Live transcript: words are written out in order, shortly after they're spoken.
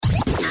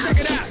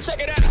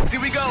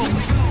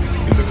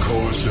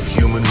course of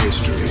human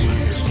history,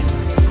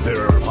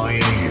 there are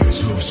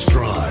pioneers who have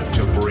strived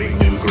to break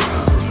new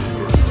ground.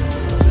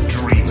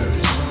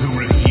 Dreamers who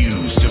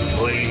refuse to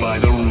play by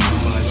the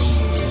rules.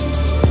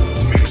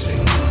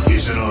 Mixing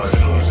is an art.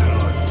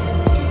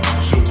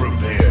 So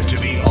prepare to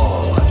be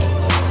awed,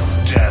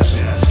 dazzled,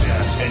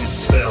 and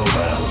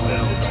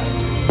spellbound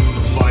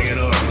by an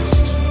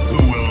artist who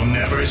will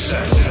never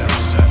settle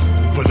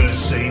for the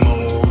same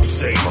old,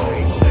 same old.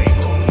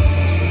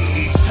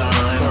 It's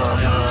time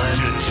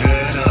to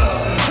turn up.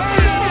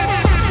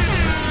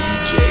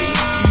 DJ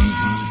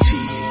Eazy T.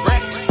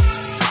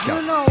 You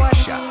know what?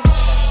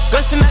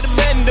 Bustin' out the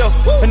bando,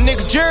 a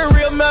nigga jury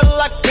real metal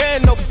like a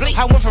piano.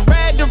 I went from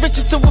rad to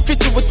riches to a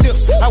feature with tip.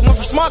 I went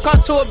from smart car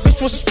to a bitch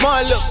with some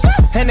smart lips.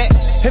 And that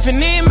if it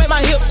need make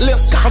my hip lip.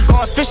 I'm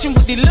going fishing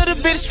with these little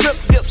bitty strip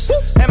dips.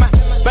 And my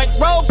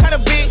bankroll kinda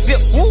big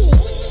dip. Woo.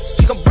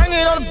 She gon' bring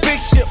it on a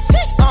big ship.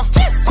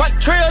 Quite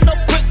trail, no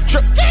quick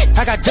trip.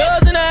 I got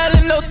dubs in the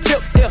alley, no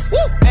tip. Yeah.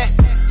 Woo. And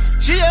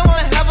she just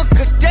wanna have a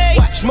good day.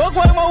 Smoke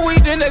way more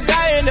weed than the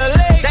guy in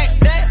LA.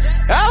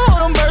 I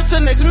hold them birds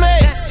till next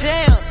May.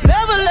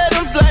 Never let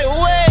them fly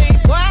away.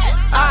 What?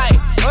 Aight,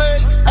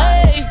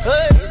 hey,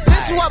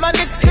 this is what my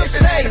nigga Tip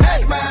say.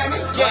 Hey,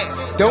 yeah.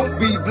 Don't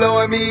be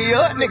blowing me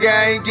up, nigga,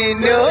 I ain't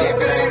getting up.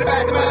 If it ain't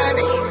about the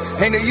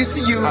money, ain't no use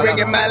to you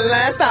ringing my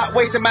line. Stop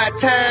wasting my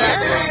time.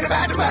 If it ain't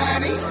about the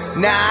money,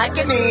 nah, I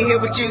can't even hear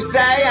what you say.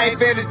 I ain't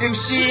finna do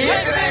shit.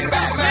 If it ain't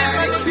about the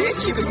money,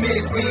 bitch, you can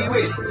miss me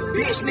with it.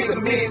 Bitch,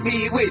 nigga, miss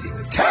me with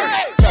it. Turn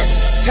it.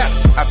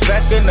 I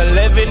pack in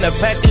 11, I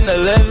pack in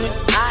 11.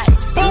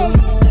 Boom.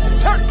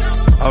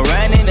 I'm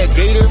riding in the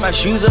gator, my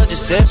shoes are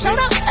just 7.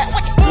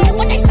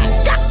 What they say?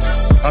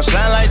 I'm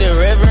sliding like the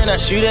reverend, I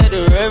shoot at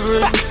the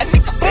reverend.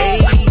 Hey,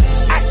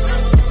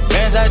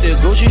 bands out the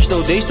grocery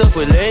store, they stuck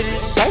with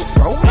ladies.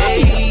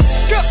 Hey,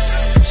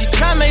 she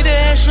try make the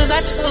extras,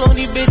 I tell on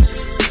these bitches.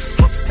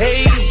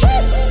 Hey,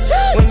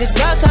 when it's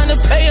about time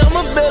to pay,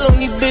 I'ma bill on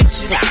these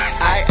bitches.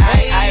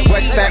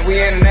 What you think we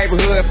in the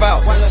neighborhood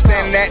for?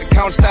 Standing at the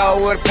counter store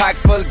with a pocket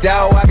full of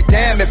dough. I be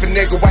damned if a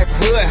nigga wipe a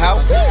hood, ho.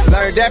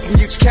 Learned that from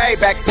UGK,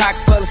 back pocket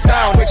full of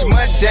stone. Put your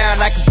money down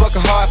like a buck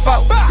of hard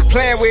folk. You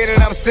playing with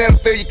it, I'ma send them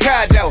through your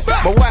condo.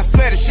 My wife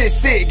flooded shit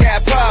sick,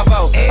 got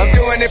Bravo. I'm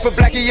doing it for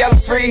black and yellow,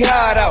 free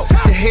hardo.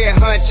 The head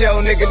honcho,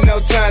 nigga,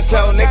 no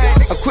tonto,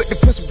 nigga. I'm quick to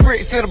put some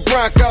bricks in a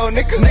Bronco,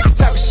 nigga. Nigga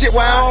talking shit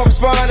while I don't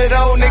respond at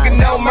all, nigga.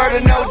 No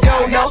murder, no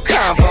dough, no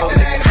combo.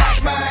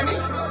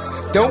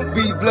 Don't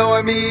be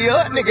blowing me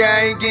up, nigga,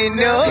 I ain't getting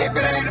up. If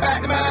it ain't about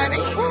the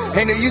money,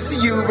 ain't no use to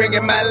you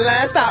ringing my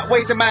line. Stop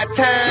wasting my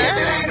time. If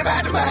it ain't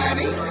about the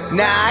money,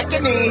 nah, I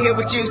can't even hear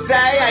what you say.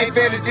 I ain't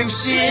finna do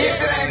shit. If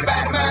it ain't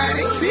about the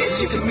money,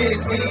 bitch, you can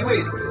miss me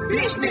with it.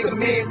 Bitch, nigga,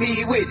 miss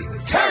me with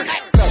it. Turn it.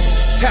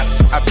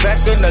 I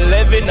pack in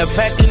 11, I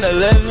pack in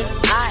 11.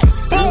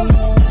 Boom.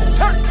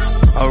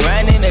 I'm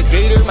riding in the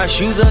gator, my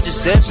shoes are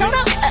just 7.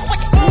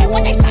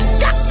 What they say?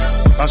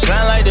 I'm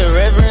sliding like the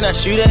reverend, I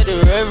shoot at the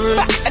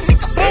reverend.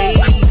 Hey,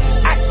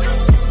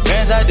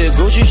 bands out the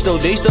grocery store,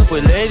 they stuck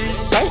with ladies.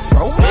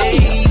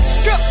 Hey,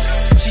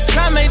 she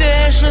try make the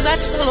extras, I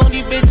tell on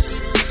these bitches.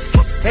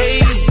 Hey,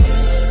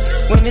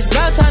 when it's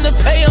about time to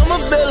pay, I'ma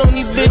bill on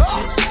these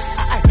bitches.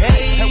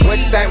 Hey, what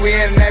you think we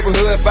in the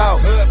neighborhood for?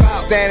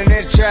 Standing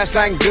in the trash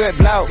like a good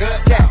blow.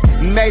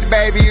 Made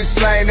baby, you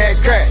slain that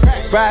crack.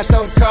 Ride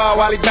stole the car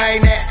while he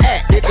bang that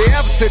act. If he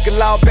ever took a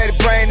law, better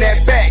bring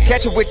that back.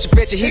 Catch it with your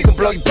bitch and he gon'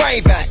 blow your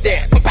brain back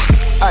there.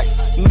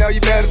 You know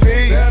you better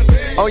be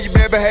on your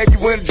bad behavior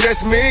when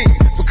addressing me.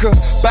 Because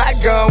by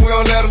gun, we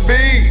don't let them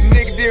be.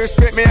 Nigga,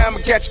 disrespect me, I'ma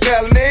catch a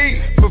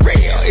felony. For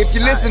real, if you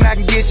listen, I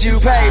can get you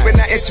paid. But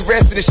not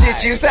interested in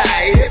shit you say.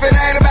 If it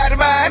ain't about the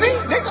money,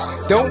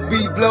 nigga, don't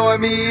be blowing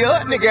me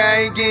up, nigga, I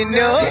ain't getting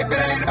up. If it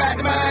ain't about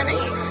the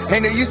money,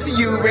 ain't no use to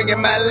you ringing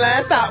my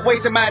line. Stop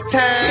wasting my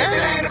time. If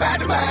it ain't about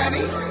the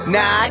money,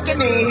 nah, I can't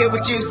even hear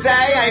what you say.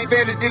 I ain't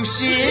finna do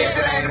shit. If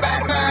it ain't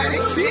about the money,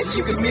 bitch,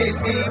 you can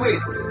miss me with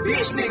it.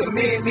 Bitch, nigga,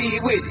 miss me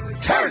with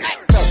it. Turn it.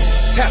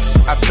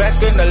 I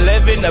pack in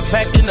 11, I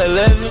pack in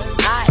 11.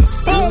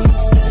 Boom.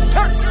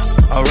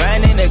 I'm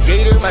riding in the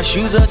gator, my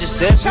shoes are just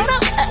 7.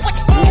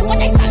 What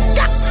they say?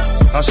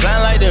 I'm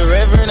sliding like the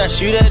reverend, I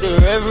shoot at the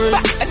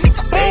reverend.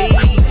 Hey,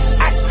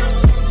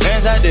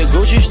 bands out the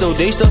grocery store,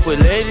 they stuck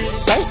with ladies.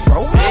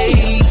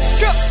 Hey,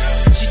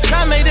 she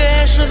try make the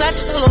extras, I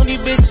tell on these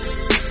bitches.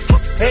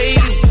 Hey,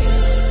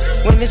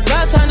 when it's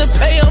about time to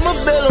pay, I'ma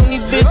bill on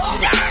these bitches.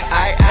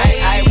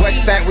 What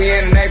you think we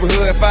in the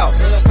neighborhood for?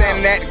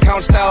 Standing at the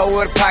counter store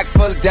with a pocket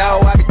full of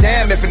dough. I be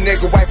damned if a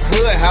nigga wipe a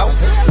hood, ho.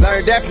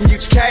 Learned that from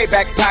UGK,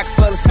 back pocket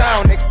full of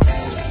stone, nigga.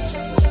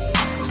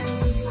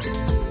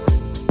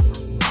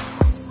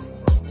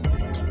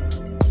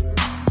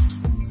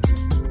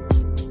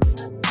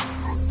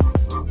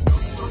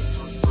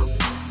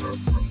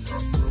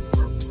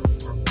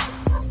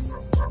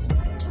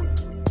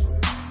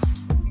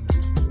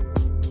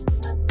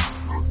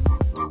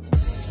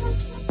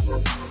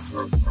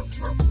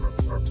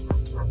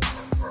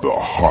 The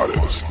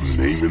hottest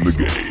name in the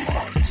game,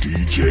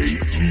 DJ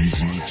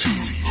Eazy T.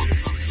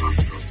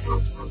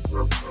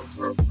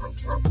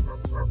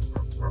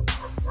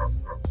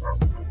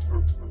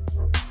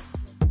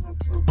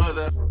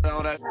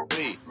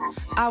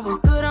 I was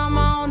good on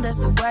my own, that's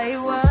the way it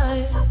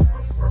was.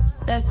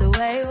 That's the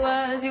way it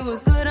was. You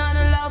was good on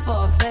the low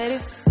for a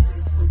faded.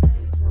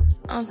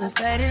 On some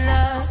faded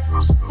love.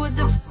 What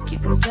the f you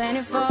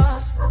complaining for?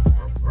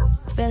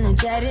 Feeling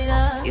jaded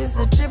up. Used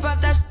to trip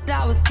off that shit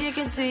I was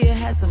kicking to you.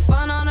 Had some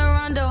fun on the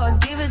run, though I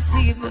give it to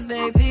you. But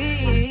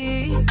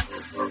baby,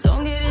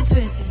 don't get it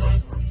twisted.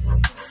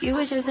 You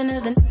was just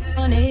another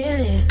on the hit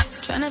list.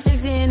 Tryna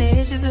fix any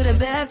issues with a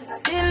bad.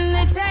 Didn't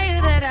they tell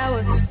you that I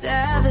was a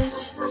savage?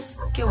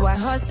 Get white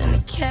horse in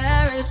a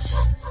carriage.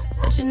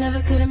 But you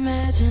never could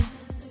imagine.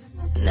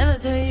 Never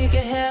thought you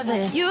could have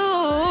it.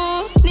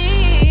 You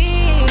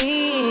needed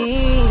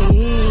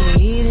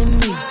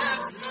me.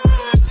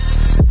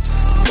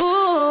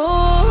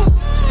 Ooh,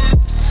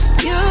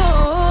 you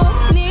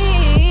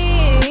needed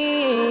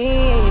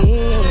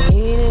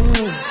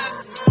me.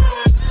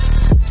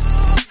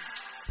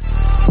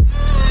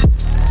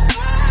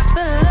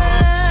 Feel a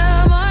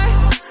little more,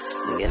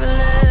 give a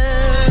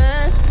little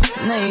less.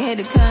 Now you hate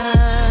the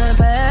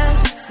compass,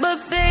 but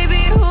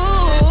baby, who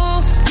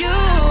you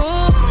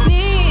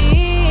needed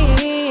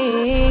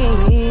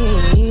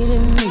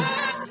me.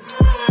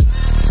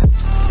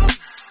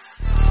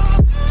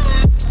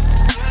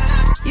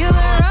 You've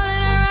been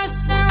rolling around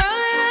and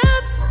rolling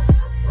up.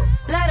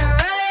 Let her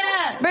roll it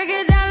up. Break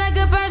it down like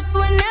a punch,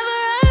 would never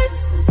us.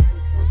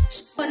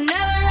 Would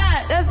never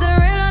us. That's the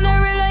real on the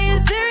real, are you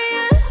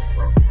serious?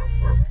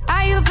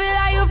 How you feel,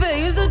 how you feel?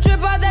 Used to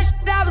trip off that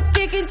shit I was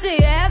kicking to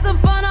you. Had some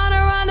fun on the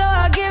run, though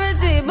I'll give it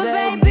to you. But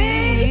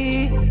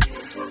baby,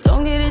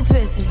 don't get it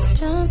twisted.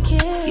 Don't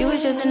care. You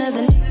was just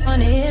another on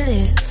the hit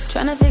list.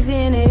 Tryna fix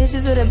any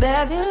issues with a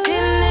bad.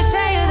 Didn't they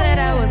tell you that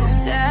I was a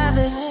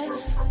savage?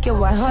 Get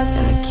white horse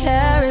in a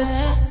carriage.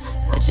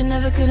 But you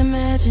never could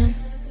imagine.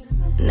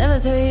 Never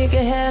thought you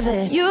could have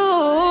it.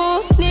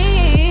 You needed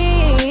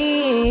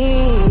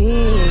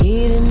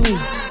me.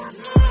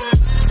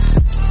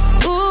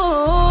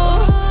 Ooh,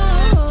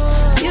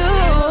 you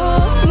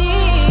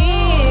needed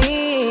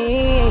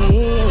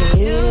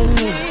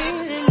me.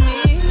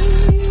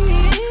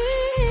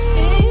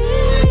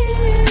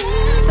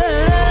 Feel a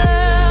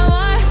little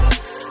more,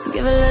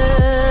 give a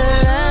little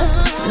less.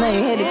 Now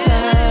you hate the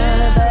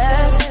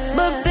compass,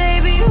 but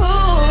baby, who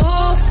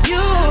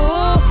you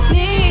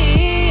needed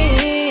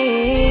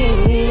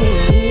me.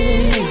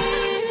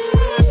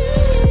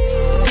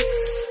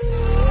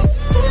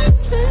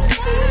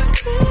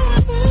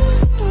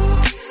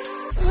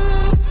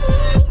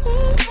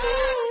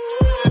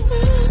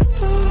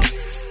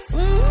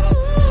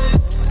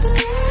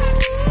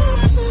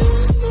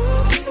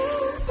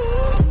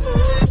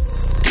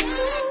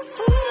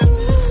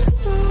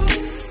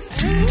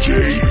 DJ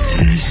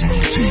Eazy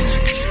T.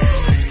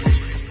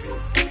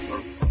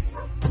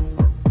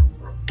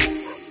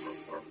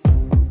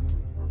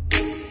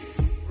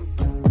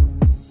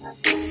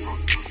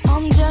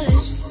 I'm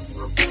jealous,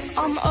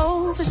 I'm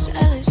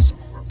overzealous.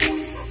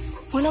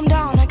 When I'm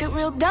down, I get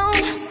real down.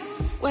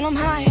 When I'm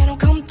high, I don't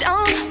come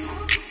down.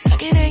 I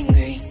get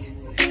angry,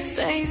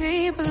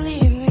 baby,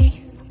 believe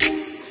me.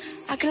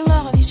 I can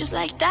love you just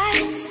like that,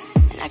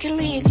 and I can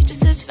leave you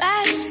just as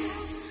fast.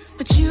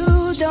 But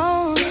you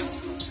don't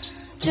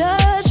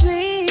judge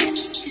me,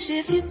 'cause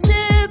if you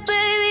did,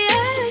 baby,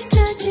 I'd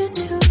judge you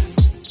too.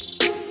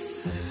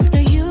 No,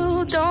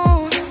 you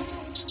don't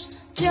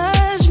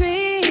judge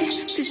me,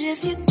 'cause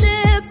if you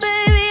did,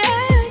 baby,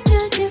 I'd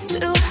judge you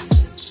too.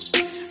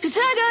 'Cause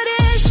I got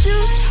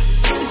issues,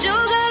 but you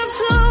got them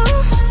too.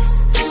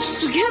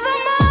 So give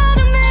them all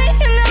to me,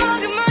 and I'll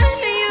give mine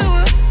to you.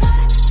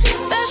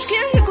 Bask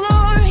in your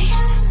glory,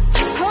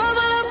 all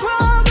of the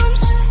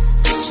problems,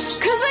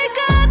 'cause we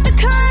got the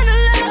kind of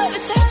love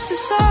it takes to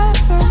solve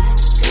them.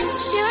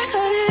 Yeah, I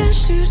got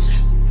issues,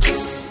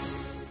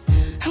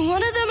 and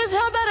one of them is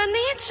how bad I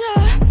need you.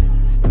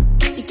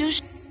 You do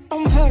shit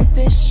on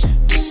purpose.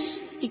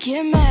 You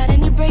get mad and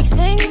you break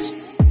things.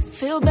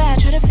 Feel bad,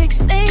 try to fix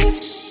things.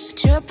 But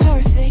you're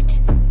perfect,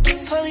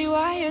 fully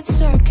wired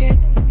circuit.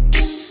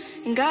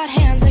 And got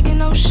hands like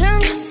an ocean.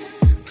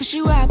 Push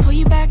you out, pull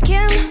you back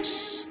in.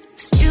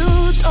 'Cause you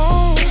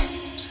don't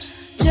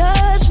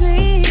judge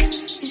me,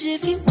 'cause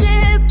if you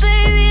did,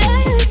 baby,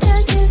 I would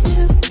judge you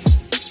too.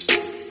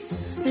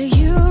 No,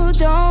 you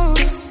don't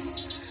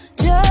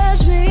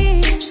judge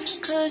me,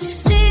 'cause you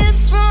see it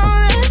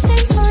from the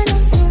same point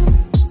of view.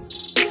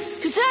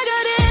 'Cause I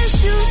got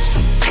issues,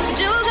 but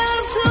you got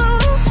them too.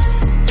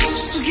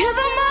 So give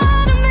them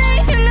all to me,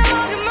 and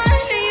I'll give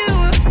mine to you.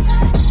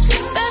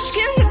 Bask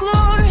in the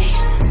glory,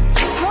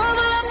 all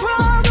of our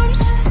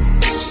problems,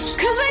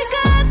 'cause we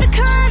got the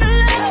kind of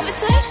love it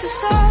takes to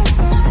solve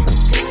them.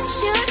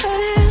 Yeah, I got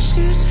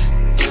issues.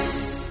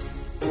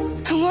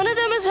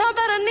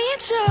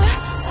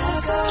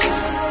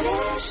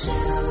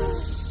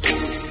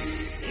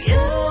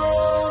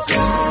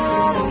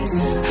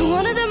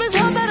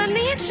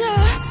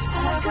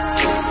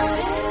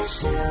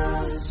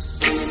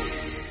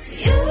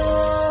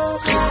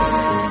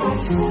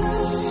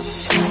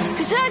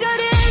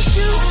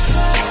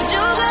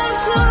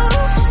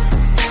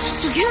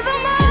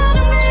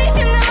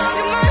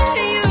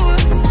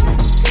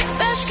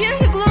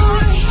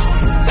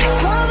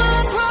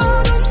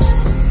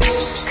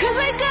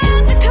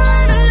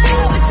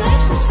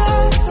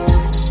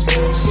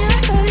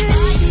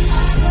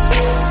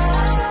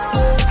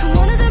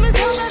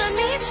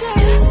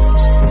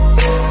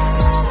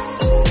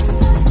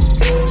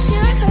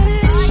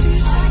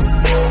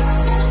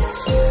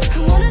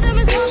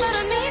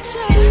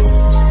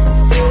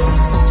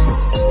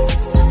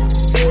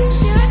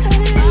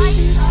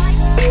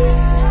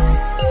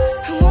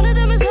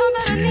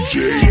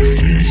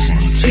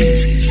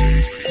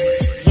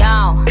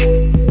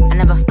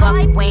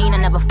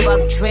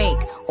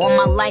 On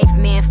my life,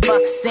 man,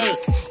 fuck's sake.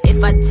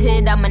 If I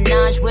did, I'd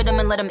menage with him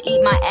and let him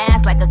eat my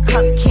ass like a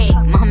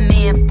cupcake. My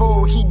man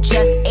fool, he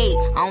just ate.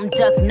 I don't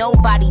duck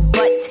nobody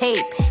but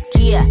tape.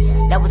 Yeah,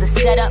 that was a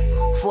setup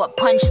for a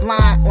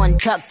punchline on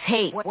duct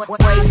tape. Worry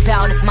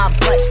about if my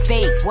butt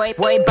fake.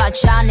 Worry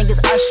about y'all niggas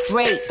us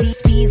straight.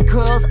 These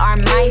girls are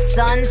my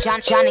sons,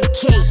 John and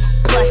Kate,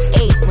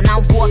 +8. When I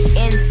walk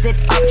in, sit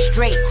up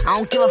straight. I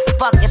don't give a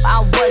fuck if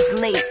I was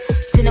late.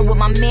 Dinner with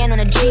my man on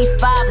a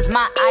G5 is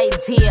my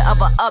idea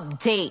of an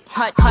update.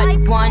 Hut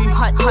 1,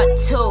 hut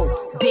 2.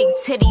 Big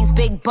titties,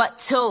 big butt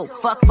too.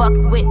 Fuck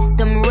with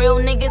them real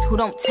niggas who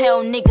don't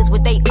tell niggas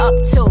what they up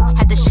to.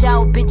 Had to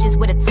show bitches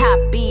where the top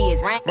is.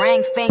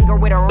 Ring finger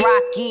where the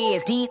rock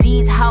is.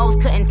 These hoes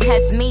couldn't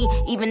test me,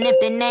 even if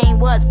their name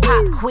was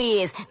Pop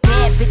Quiz.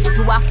 Bad bitches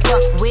who I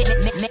fuck with.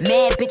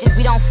 Mad bitches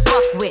we don't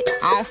fuck with.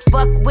 I don't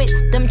fuck with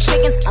them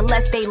chickens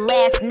unless they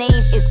last name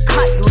is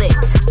Cutlet.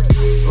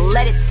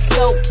 Let it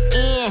soak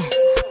in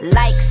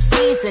like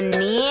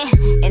seasoning.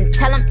 And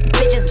tell them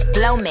bitches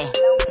blow me.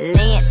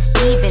 Lance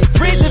Stevens.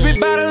 Freeze every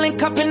bottle and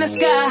cup in the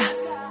sky.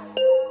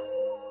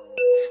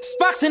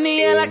 Sparks in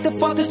the air like the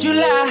 4th of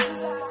July.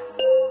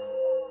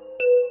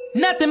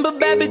 Nothing but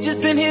bad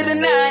bitches in here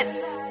tonight.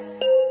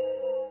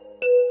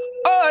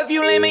 Oh, if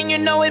you lame and you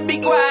know it, be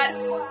quiet.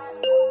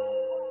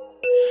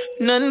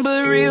 Nothing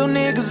but real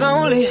niggas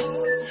only.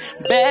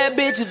 Bad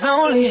bitches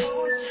only.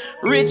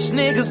 Rich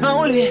niggas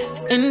only.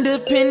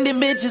 Independent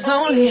bitches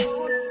only.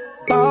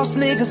 Boss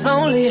niggas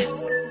only.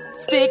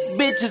 Thick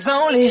bitches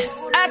only.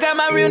 I got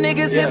my real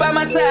niggas here by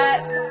my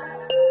side.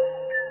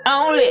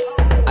 Only.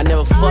 I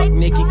never fuck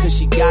Nikki cause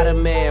she got a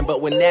man.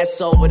 But when that's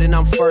over, then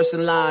I'm first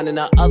in line. And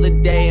the other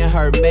day in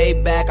her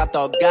Maybach, I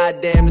thought,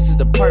 goddamn, this is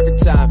the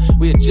perfect time.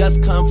 We had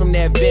just come from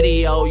that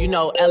video. You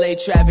know, LA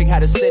traffic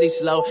had the city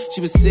slow.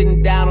 She was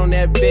sitting down on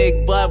that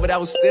big butt, but I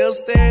was still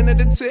staring at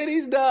the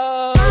titties,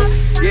 dawg.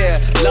 Yeah,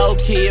 low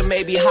key and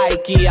maybe high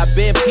key. I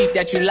been peeped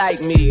that you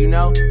like me, you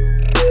know.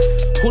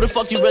 Who the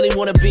fuck you really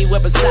wanna be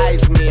with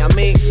besides me? I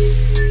mean,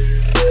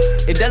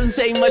 it doesn't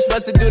take much for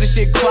us to do this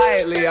shit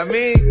quietly. I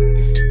mean,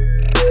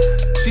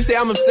 she say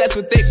I'm obsessed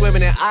with thick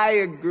women, and I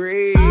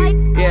agree.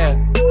 Yeah,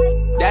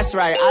 that's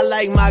right. I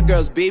like my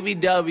girls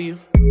BBW.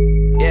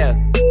 Yeah,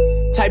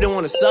 type that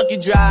wanna suck you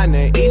dry and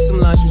then eat some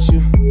lunch with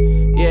you.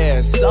 Yeah,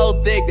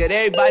 so thick that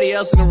everybody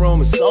else in the room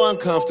is so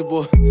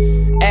uncomfortable.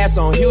 Ass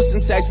on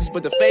Houston, Texas,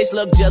 but the face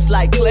look just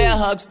like Claire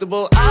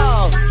Huxtable.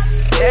 Oh,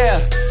 yeah.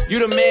 You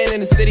the man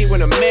in the city when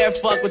the mayor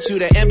fuck with you.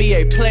 The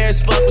NBA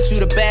players fuck with you.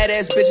 The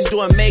badass bitches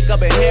doing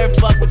makeup and hair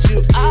fuck with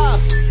you.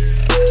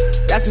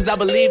 That's cause I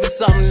believe in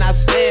something, I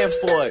stand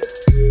for it.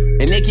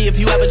 And Nikki, if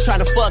you ever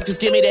tryna fuck, just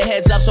give me the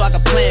heads up so I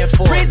can plan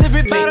for it. Raise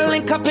every bottle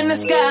and cup in the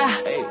sky.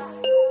 Hey.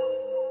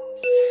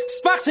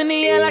 Sparks in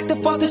the air like the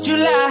 4th of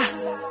July.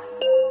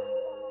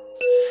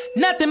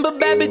 Nothing but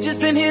bad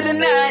bitches in here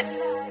tonight.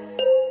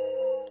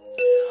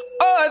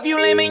 Oh, if you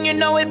lame and you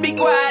know it, be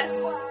quiet.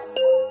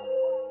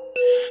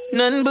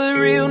 Nothing but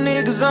real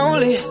niggas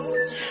only.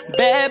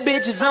 Bad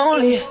bitches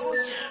only.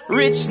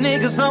 Rich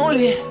niggas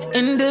only.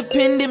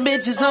 Independent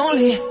bitches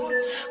only.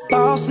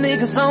 Boss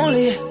niggas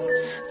only.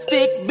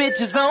 Thick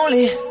bitches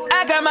only.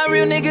 I got my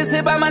real niggas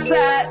here by my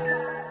side.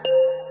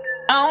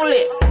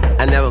 Only.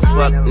 I never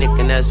fuck Nick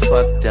and that's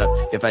fucked up.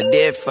 If I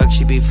did fuck,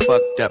 she be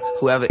fucked up.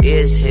 Whoever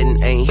is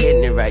hitting ain't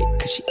hitting it right.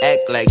 Cause she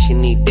act like she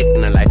need dick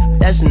in her life.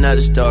 That's another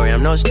story,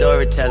 I'm no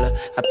storyteller.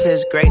 I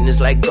piss greatness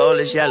like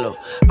gold is yellow.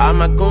 All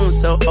my goons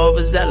so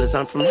overzealous.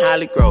 I'm from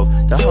Holly Grove,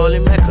 the holy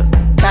Mecca.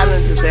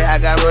 Calendar say I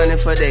got running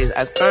for days.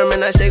 I squirm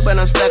and I shake, but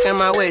I'm stuck in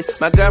my waist.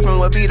 My girlfriend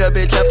will beat a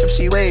bitch up if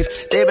she wave.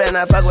 They better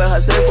not fuck with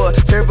her surfboard.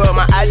 Surfboard,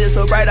 my eyes just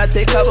so bright, I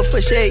take cover for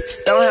shade.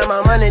 Don't have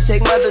my money,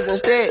 take mothers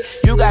instead.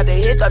 You got the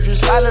hiccups, you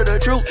swallow the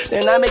truth.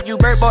 Then I make you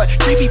bird boy.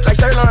 Creepy like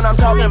Sirloin, I'm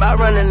talking about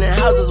running in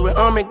houses with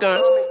army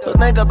guns. So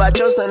think about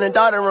your son and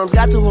daughter rooms.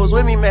 Got 2 hoes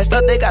with me messed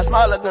up, they got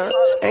smaller guns.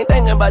 Ain't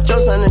thinking about your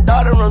son and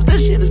daughter rooms.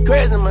 This shit is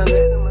crazy, my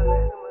nigga.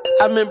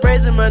 I've been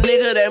praising my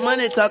nigga, that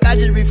money talk, I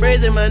just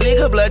rephrasing my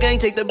nigga. Blood gang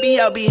take the B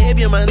out,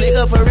 behavior, my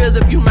nigga. For real,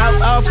 if you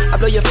mouth off, I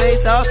blow your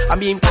face off. I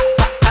mean, pop,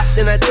 pop, pop,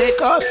 then I take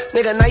off.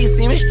 Nigga, now you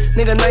see me,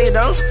 nigga, now you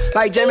don't.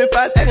 Like Jamie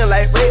Foxx, acting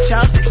like Ray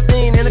Charles.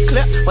 16 in the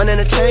clip, 1 in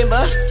the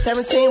chamber.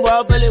 17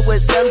 wall bullet with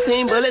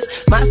 17 bullets.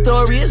 My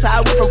story is how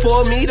I went from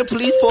pour me to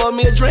police pour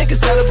me a drink and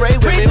celebrate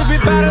with me. Raise every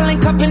bottle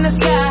and cup in the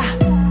sky.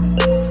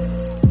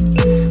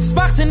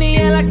 Sparks in the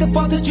air like the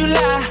 4th of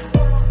July.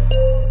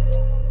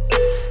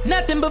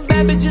 Nothing but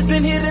bad bitches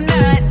in here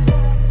tonight.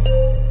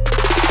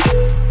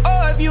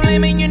 Oh, if you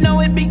lame and you know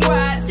it, be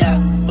quiet. Yeah,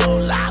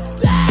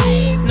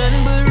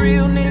 nothing but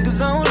real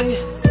niggas only.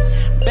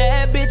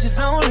 Bad bitches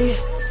only.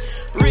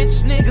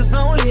 Rich niggas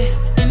only.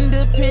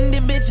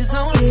 Independent bitches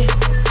only.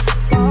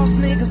 Boss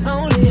niggas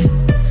only.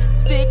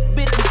 Thick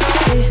bitches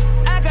only.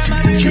 I got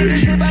my real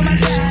niggas here by my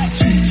side.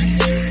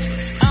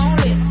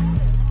 Only.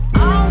 I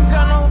don't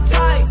got no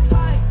type.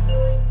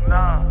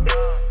 Nah.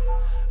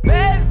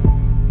 Bad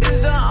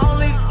is the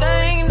only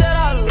thing that I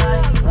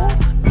like.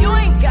 You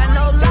ain't got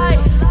no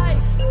life.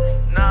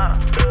 Nah.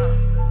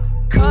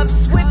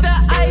 Cups with the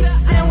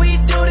ice and we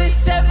do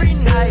this every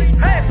night.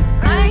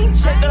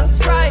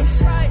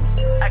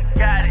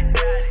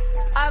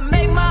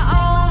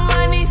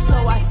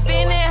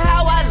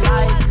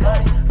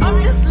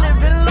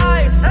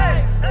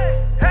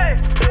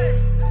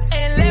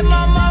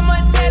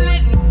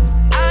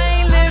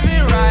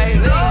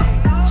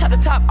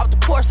 off the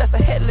course, that's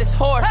a headless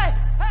horse.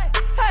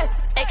 Hey,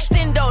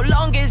 extendo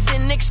long as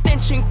an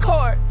extension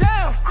cord.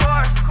 Damn,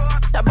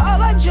 I ball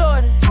like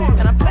Jordan,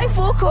 and I play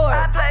full court.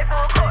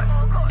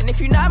 And if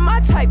you're not my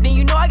type, then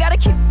you know I gotta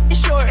keep it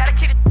short.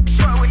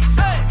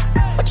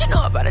 What you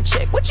know about a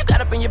chick? What you got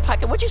up in your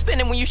pocket? What you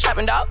spending when you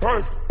shopping, dog?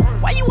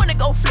 Why you wanna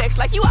go flex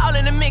like you all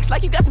in the mix,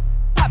 like you got some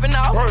popping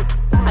off?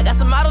 I got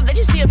some models that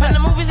you see up in the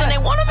movies and they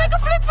wanna make a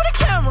flick for the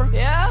camera.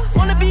 Yeah,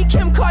 wanna be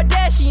Kim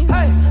Kardashian.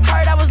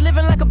 Heard I was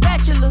living like a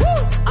bachelor.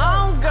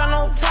 I don't got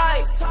no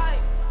type.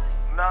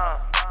 Nah.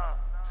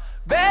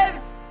 Baby,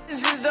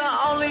 this is the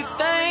only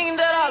thing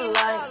that I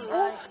like.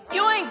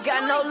 You ain't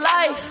got no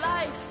life.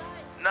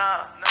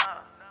 Nah.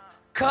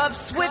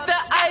 Cups with the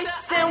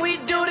ice and we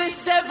do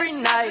this every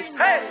night.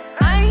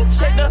 I ain't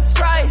check the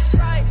price.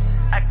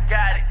 I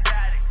got it.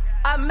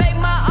 I make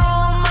my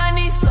own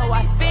money, so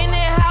I spend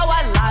it how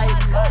I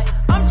like.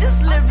 I'm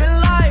just living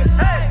life.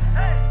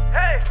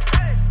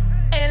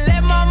 And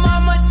let my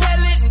mama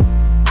tell it,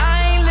 I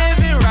ain't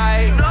living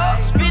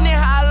right. Spend it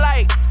how I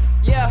like.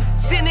 Yeah,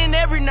 sinning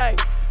every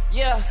night.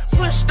 Yeah,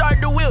 push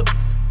start the whip.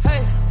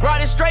 Hey,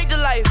 brought it straight to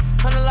life.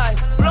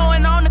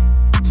 Blowing on the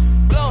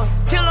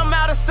till I'm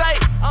out of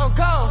sight. I'm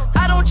gone.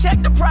 I don't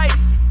check the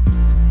price.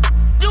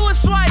 Do a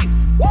swipe.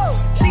 Woo.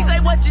 She say,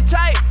 what's your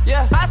type?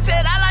 Yeah. I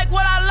said, I like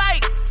what I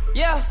like.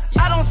 Yeah.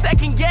 I don't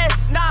second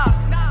guess. Nah.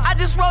 I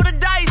just roll the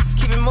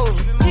dice. Keep it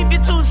moving. Keep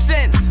your 2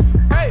 cents.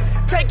 Hey.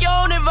 Take your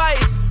own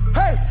advice.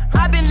 Hey.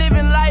 I've been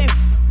living life.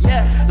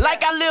 Yeah.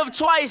 Like I lived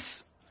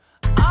twice.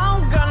 I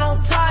don't got no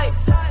type.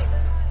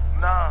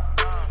 Nah.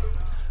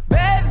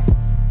 Baby,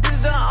 this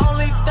is the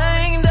only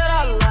thing that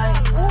I like.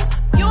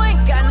 You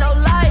ain't got no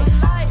life.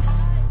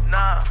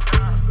 Nah.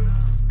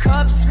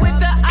 Cups with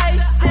the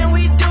ice and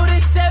we do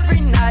this every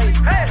night.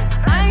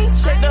 I ain't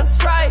check the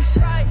price.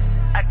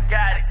 I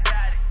got it.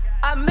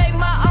 I make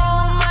my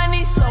own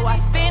money, so I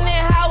spend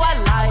it how I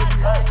like.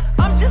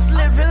 I'm just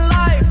living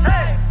life.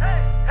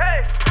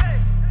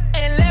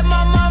 And let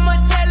my mama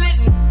tell it,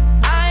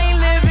 I ain't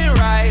living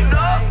right.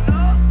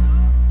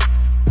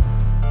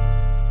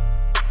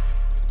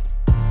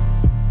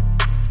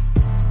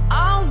 I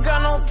don't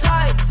got no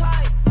type.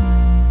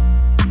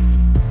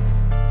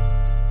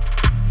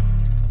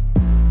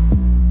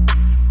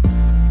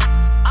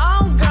 I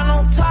don't got no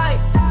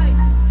type.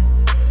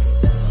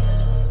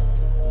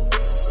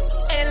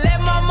 And let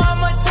my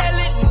mama tell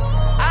it,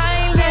 I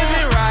ain't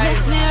living right.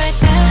 That's me right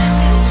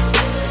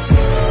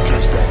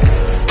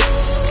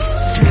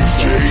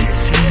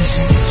DJ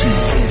Eazy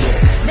T.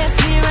 That's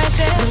me right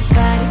there.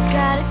 Nobody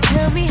gotta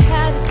tell me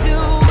how to do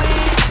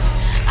it.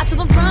 I told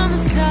them from the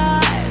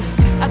start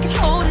I can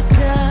hold it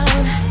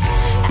down.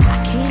 I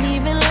can't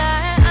even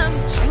lie, I'm the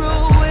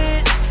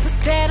truest. Put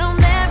that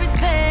on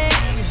everything,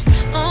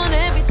 on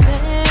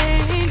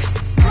everything.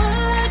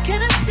 What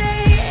can I say?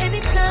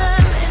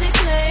 Anytime, any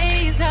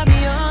place, I'll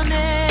be on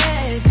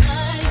it.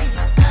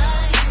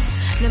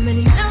 Not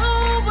many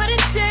know what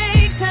it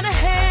takes, how to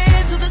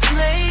handle this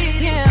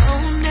lady. Yeah,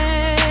 own it.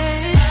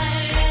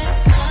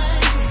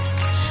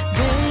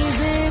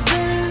 Baby,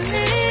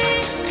 believe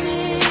me,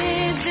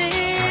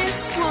 this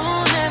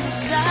won't ever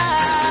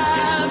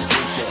stop.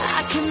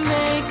 I can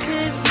make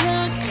this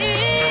look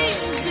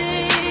easy.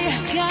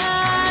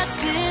 Got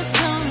this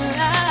on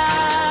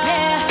lock.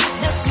 Yeah,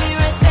 that's me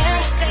right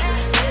there.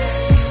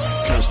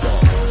 Can't stop.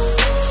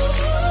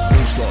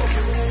 Won't stop.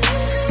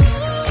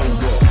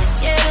 Hold up.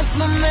 Yeah, that's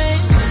my man.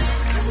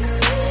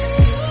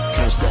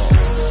 Can't stop.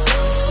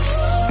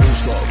 Won't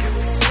stop.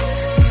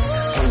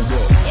 Hold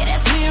up. Yeah,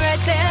 that's me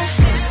right there.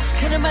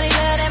 Can nobody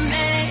love that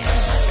man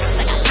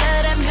like I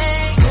love that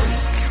man?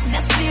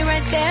 That's me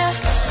right there.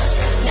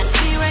 That's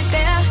me right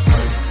there.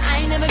 I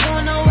ain't never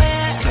going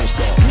nowhere. Can't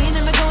stop. He ain't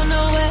never going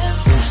nowhere.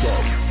 Won't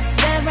stop.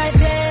 That right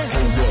there.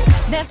 Hold up.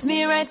 That's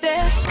me right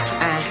there.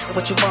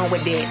 What you want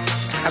with it?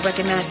 I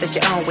recognize that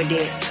you're on with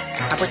it.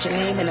 I put your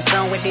name in a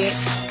song with it.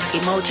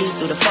 Emoji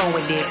through the phone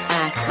with it.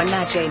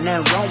 Menage, ain't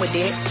nothing wrong with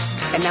it.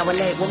 And now we're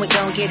late when we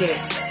gon' get it.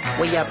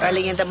 We up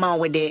early in the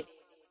morning with it.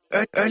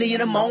 Early in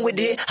the morning with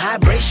it. High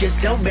brace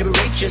yourself, baby,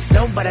 rate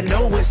yourself. But I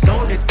know it's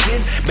on the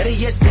 10. Better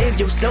yet, save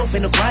yourself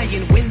in the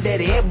crying when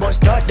that headboard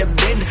start to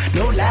bend.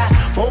 No lie,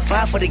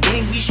 4-5 for the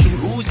game. We shoot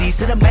Uzi.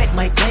 Cinematic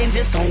might plan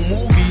this whole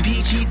movie.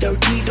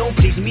 PG-13 don't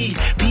please me.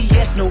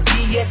 PS, no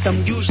BS. I'm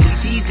usually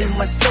teasing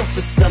myself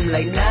for something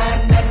like nah.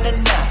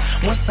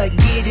 Once I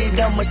get it,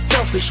 I'm a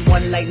selfish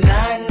one like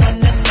nah.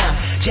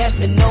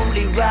 Jasmine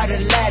only ride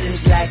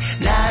Aladdin's like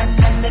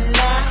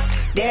nah.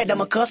 Dad,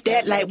 I'ma cuff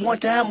that like one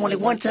time, only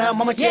one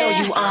time. I'ma tell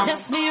you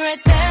that's me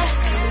right there.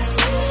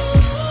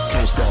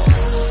 Can't stop.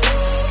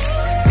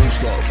 Won't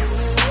stop.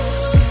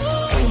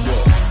 Hold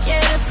up.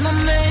 Yeah, that's my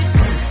man.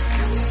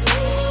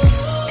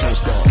 Can't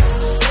stop.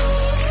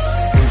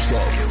 Won't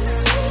stop.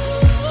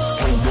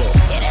 Hold up.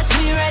 Yeah, that's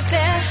me right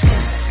there.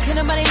 Can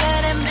nobody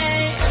love that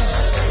man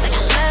like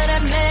I love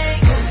that man?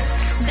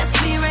 That's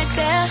me right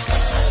there.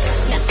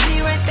 That's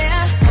me right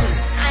there.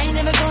 I ain't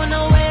never going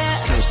nowhere.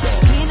 Can't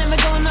stop. He ain't never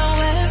going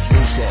nowhere.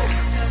 Won't stop.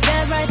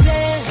 That right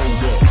there.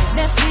 Hold up.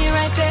 That's me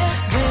right there.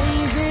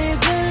 Baby,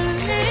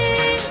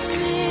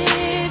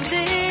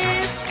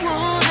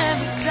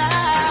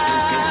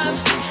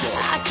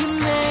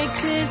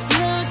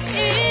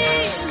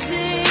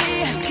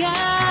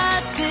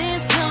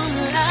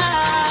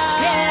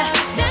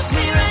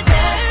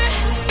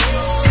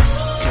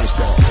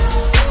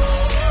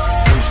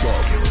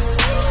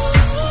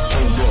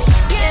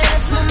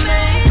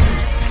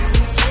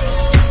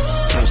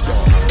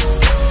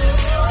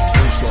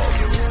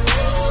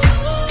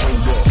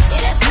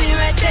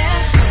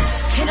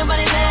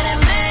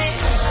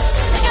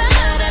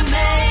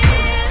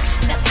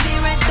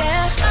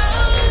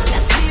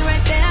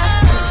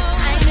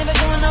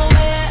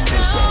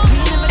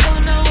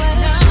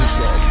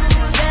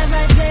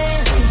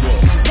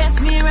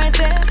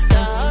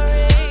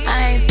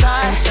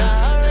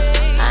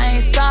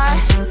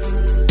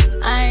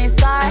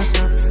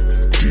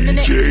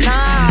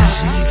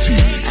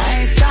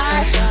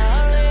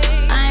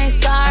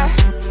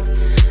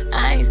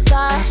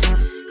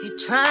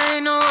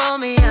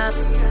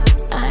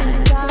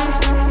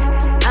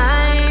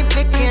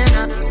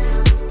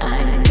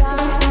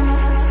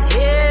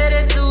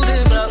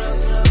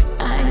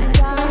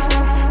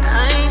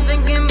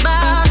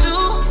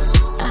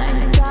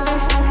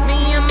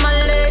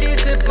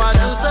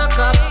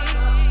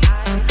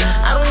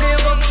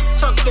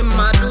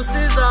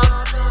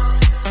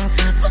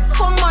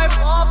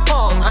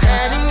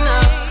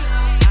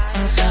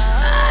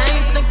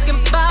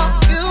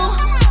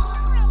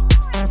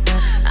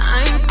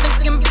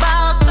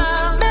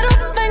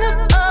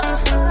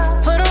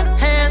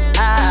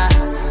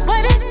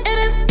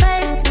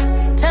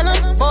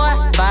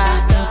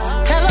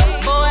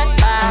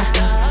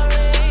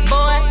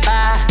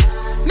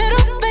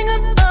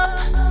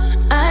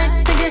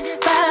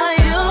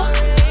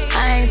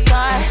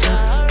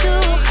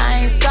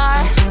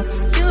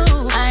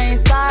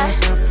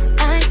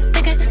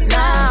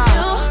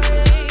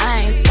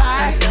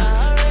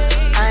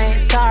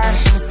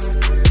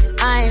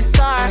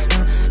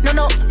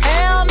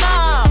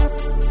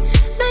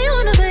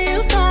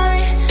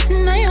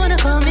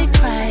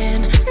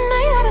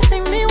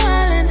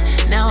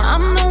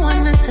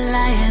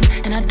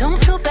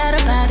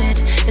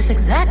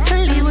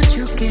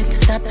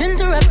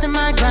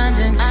 my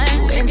grinding. I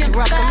ain't thinking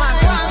about my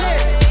grinding.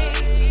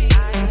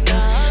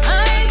 I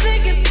ain't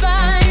thinking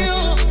about you.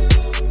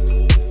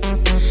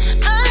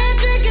 I ain't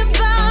thinking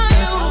about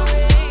you.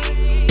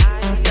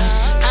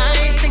 I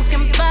ain't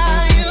thinking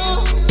about you.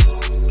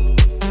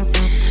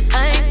 I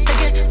ain't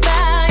thinking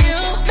about you.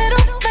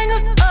 Middle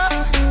fingers up,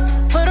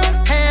 put them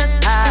hands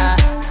high.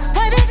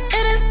 Wave it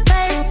in his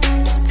face,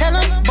 tell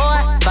him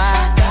boy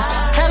bye.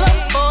 Tell him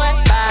boy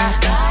bye.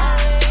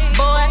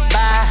 Boy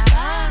bye.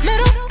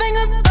 Middle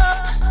fingers up,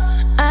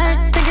 I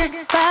ain't thinking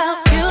about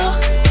you.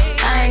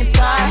 I ain't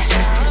sorry.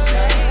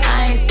 I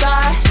ain't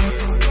sorry.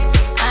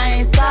 I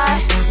ain't sorry.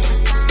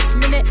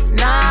 Minute,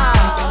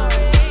 nah.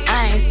 I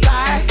ain't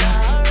sorry.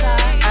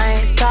 I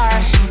ain't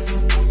sorry.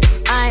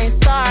 I ain't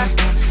sorry.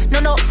 No,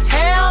 no,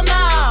 hell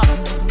no.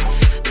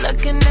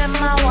 Looking at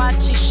my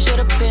watch, he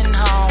should've been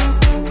home.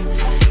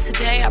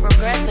 Today I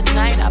regret the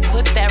night I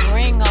put that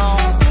ring on.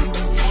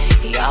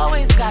 He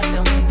always got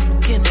them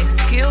fucking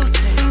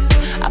excuses.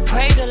 I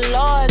pray the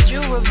Lord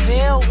you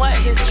reveal what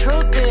his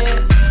truth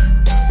is.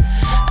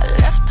 I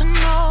left a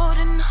note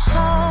in the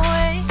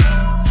hallway.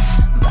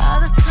 By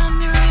the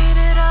time you read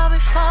it, I'll be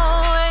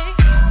far away.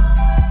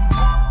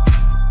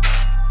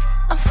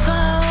 I'm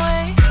far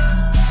away,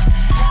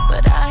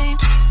 but I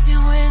ain't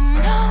f***ing with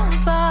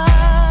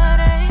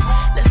nobody.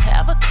 Let's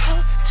have a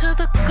toast to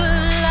the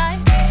good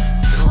life.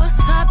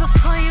 Suicide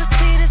before you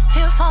see this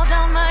tear fall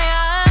down my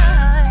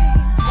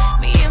eyes.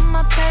 Me and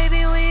my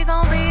baby, we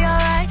gon' be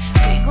alright.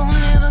 We gon'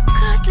 live a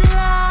good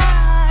life.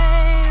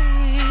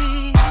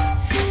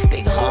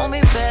 Big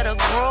homie better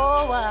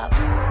grow up.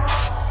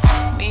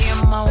 Me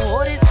and my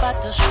woodies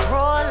bout to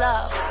stroll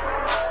up.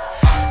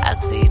 I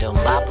see them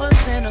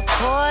boppers in the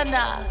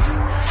corner.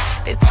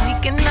 They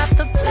sneaking out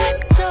the back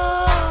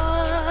door.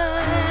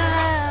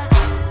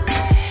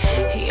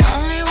 He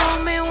only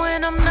want me when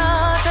I'm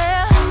not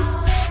there.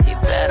 He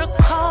better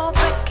call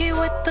Becky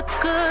with the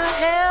good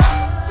hair.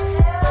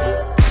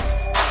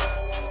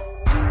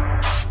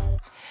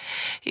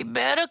 He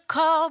better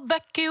call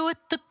Becky with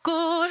the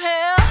good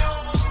hair.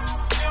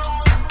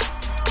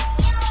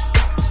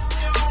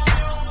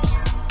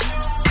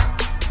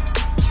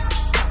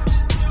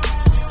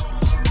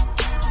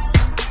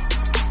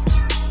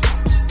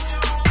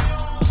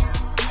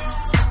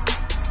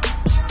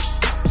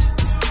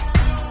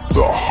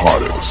 The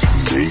hottest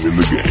name in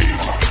the game,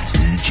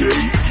 DJ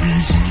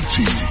Eazy T.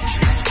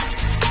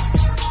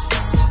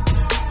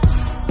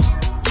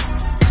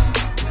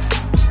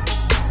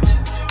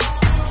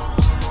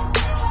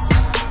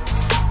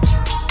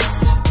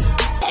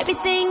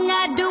 Everything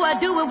I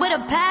do it with a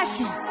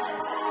passion.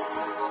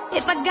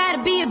 If I gotta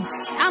be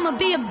I'ma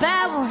be a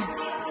bad one.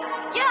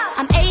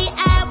 I'm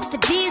AI with the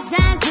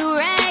designs, do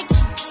rag.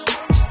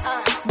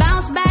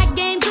 Bounce back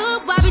game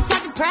good while we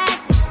talking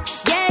practice.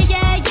 Yeah,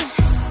 yeah, yeah.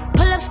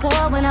 Pull up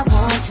score when I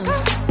want to.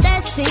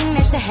 Best thing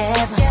next to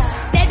heaven.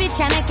 They be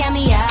tryna count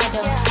me out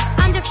though.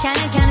 I'm just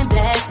counting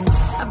blessings.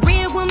 A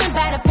real woman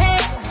by the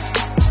paper.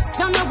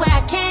 Don't know where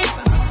I came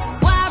from.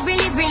 Where I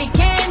really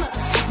came up.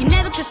 You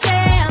never could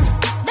say I'm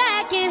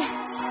lacking.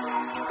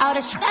 All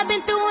the shit I've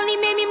been through only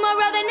made me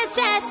more of an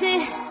assassin.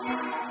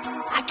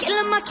 I kill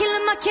him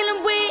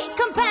with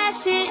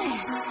compassion.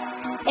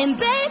 And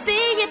baby,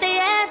 if they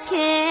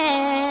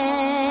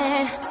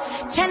asking,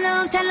 tell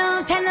them, I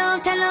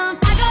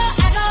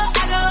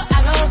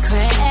go crazy. I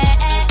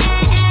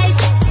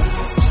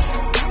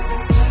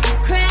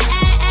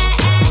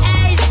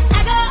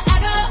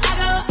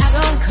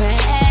go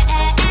crazy.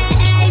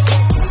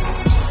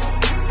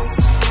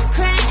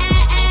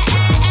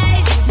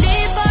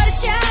 Live for the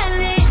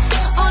challenge,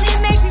 only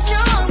makes me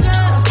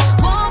stronger.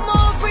 One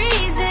more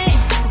reason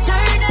to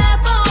turn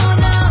up on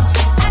them.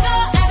 I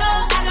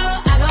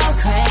go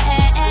crazy.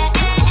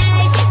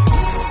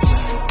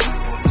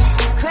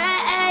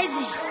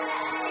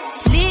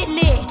 Lit.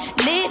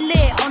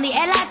 On the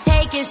L I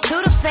take is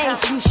to the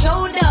face. You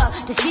showed up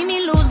to see me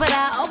lose, but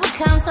I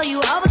overcome, so you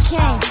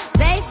overcame.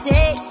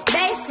 Basic,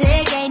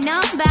 ain't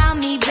nothing about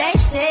me.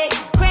 Basic,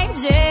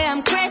 crazy,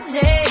 I'm crazy.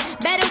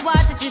 Better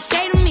watch what you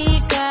say to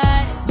me,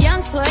 cause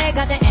young swag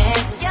got the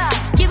answers.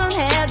 Give them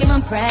hell, give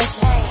them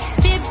pressure.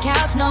 Big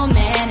couch, no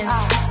manners.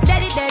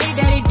 Dirty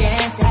dancing.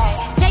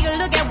 Take a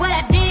look at what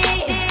I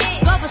did.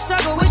 Go for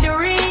circle with the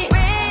wrist.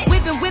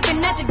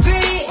 Whipping at the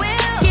grid.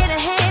 Get a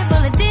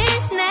handful of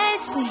this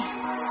nasty.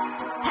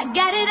 I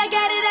got it,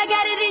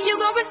 and you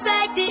gon'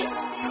 respect it.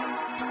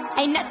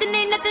 Ain't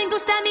nothing gon'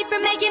 stop me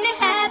from making it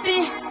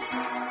happen.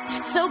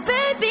 So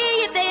baby,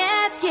 if they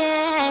asking,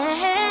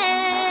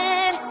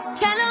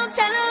 tell them, I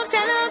go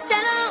crazy.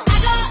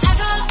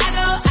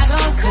 I go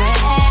crazy.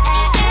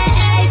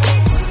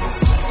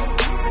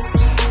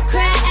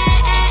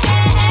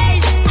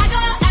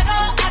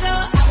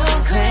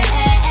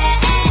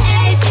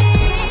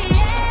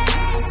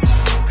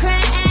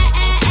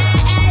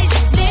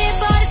 Live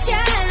for the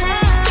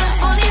challenge,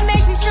 only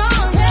makes me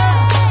stronger.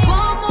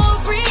 One more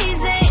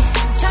reason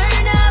to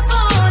turn up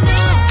on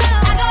them.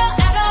 I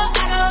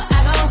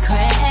go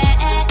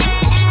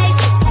crazy.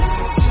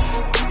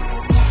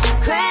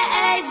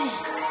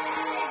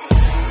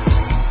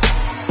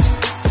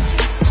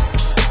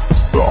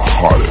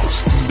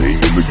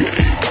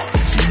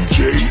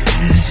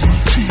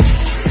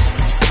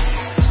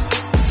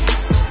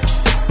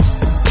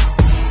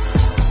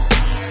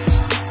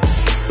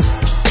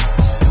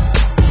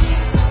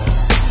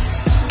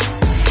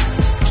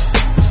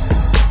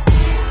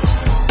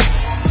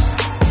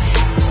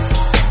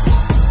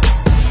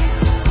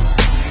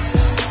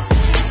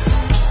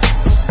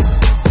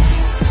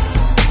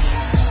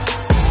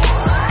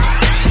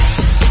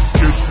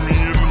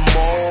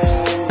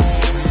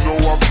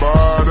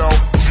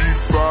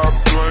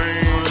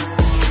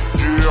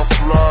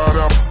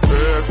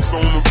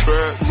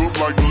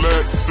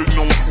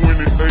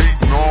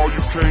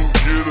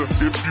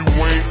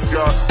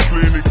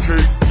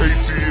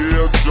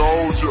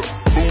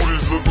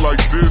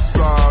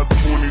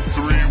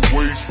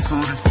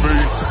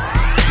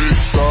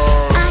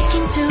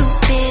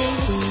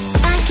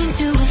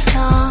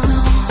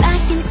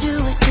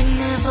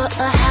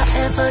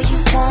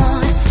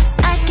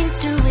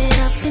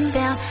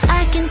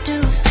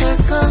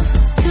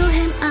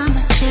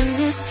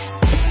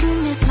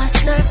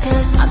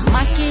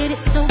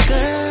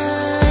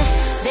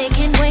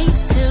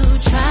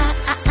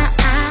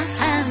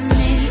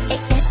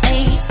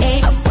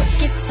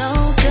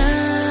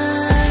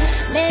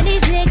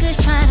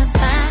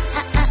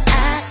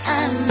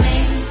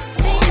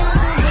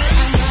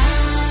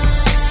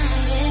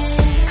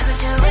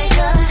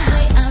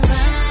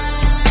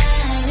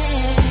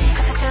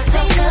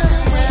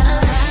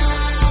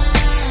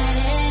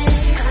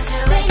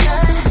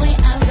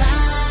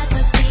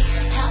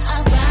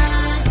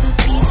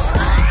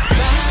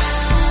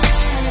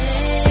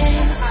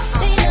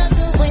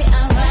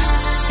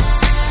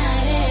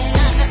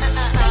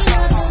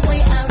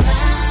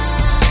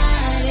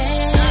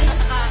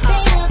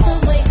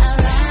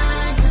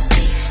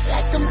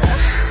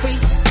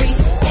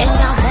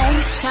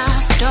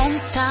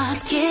 stop.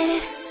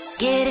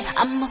 Get it,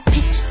 I'ma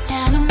pitch it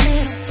down the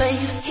middle,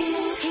 baby.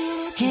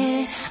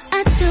 Hit it,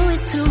 I do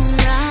it too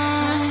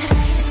right.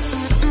 It's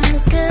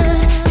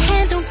good,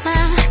 handle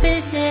my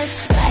business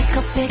like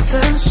a big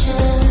girl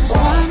should.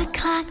 1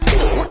 o'clock,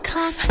 2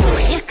 o'clock,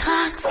 3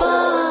 o'clock,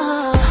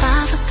 4,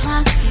 5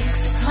 o'clock,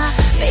 6 o'clock,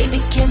 baby,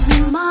 give me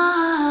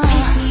more.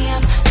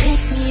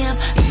 Pick me up,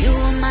 you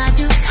and my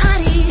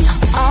Ducati,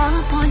 all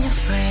up on your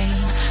frame.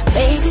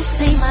 Baby,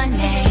 say my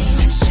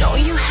name, show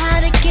you how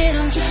to get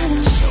 'em,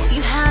 show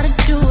you how to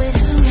do it.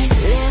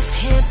 Left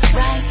hip,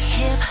 right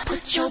hip,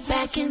 put your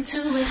back into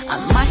it. I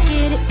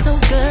market it so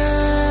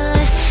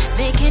good,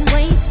 they can't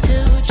wait to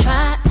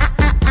try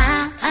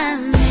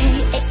me.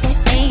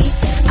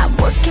 I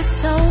work it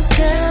so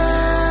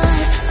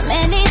good,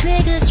 man, these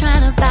niggas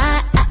tryna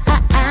buy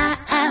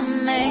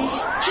me.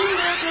 He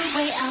love the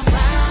way I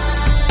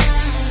ride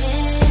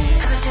it,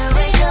 they love the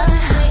way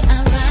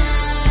I ride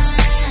it,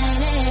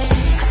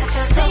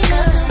 they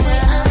love the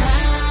way I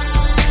ride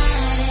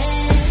it,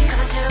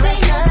 they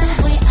love the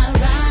way I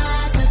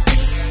ride the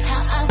beat,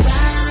 how I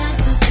ride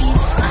the beat,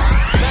 I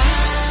ride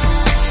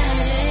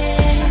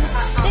it,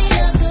 they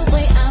love the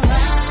way I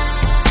ride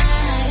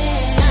it,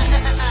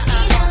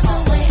 he love the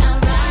way I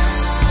ride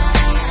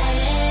it,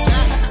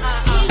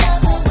 he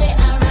love the way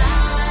I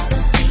ride the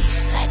beat,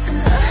 like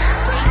a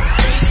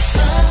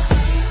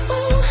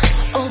ooh,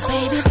 oh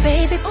baby,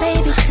 baby,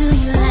 baby, do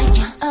you like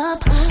it up,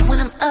 when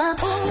I'm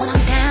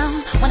down,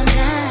 when I'm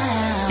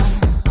down,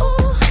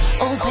 ooh,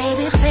 oh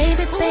baby,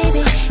 baby,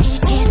 baby, he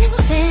can't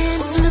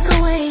stand to look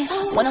away,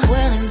 when I'm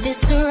whirling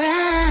this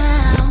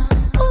around,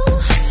 ooh,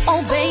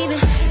 oh baby,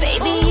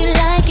 baby, you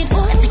like it, I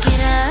take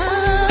it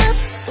up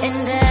and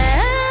down,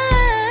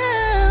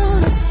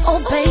 oh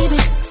baby,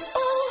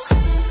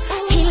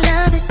 he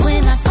love it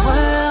when I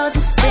twirl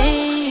this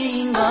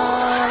thing all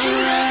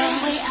around.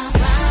 The way I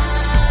ride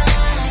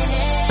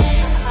it,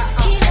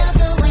 he love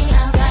the way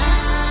I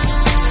ride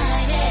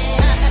it,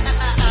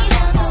 he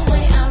love the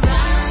way I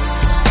ride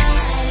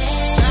it,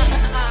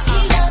 he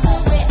love the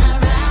way I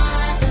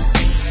ride the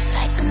beat,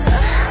 like a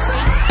freak, way I ride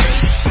it,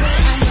 they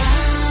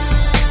love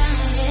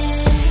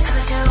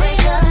the way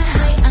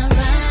I ride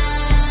it,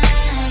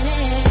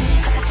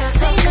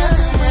 they love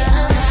the way I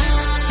ride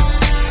it,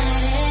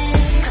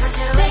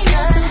 they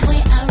love the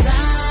way I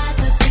ride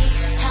the beat,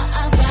 how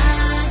I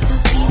ride the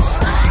beat,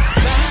 I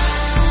ride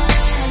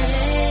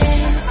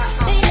it,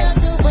 they love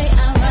the way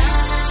I ride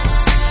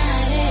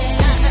it,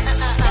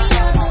 they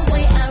love the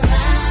way I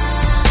ride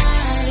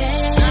it,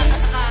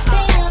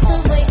 they love the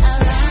way I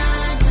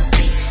ride the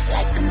beat,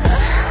 like a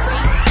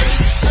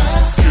freak.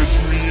 Catch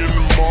me in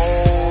the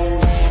mall,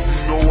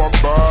 you know I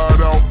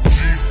buyed out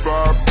G5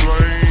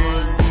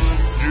 plane.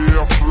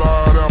 Yeah, I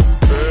flied out,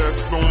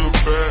 ass on the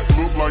back,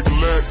 look like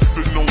Lex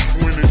sitting on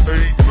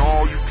 28. No,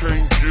 you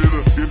can't get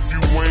her if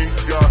you ain't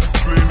got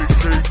plenty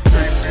cake.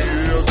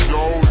 ATL,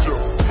 Georgia,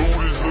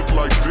 booties look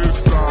like this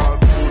size,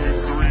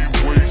 23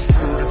 waist,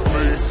 pretty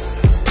face,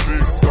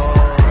 big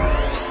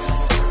thighs.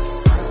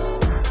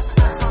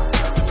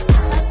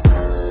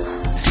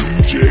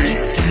 DJ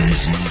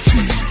Eazy T.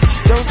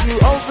 Don't you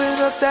open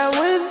up that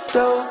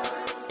window,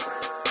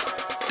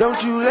 don't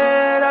you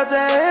let out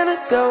that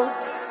antidote.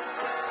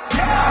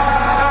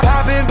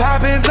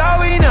 Poppin', all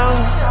we know.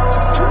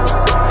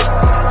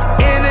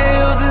 In the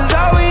hills is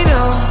all we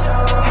know.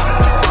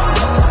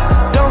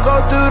 Don't go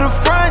through the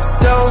front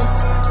door,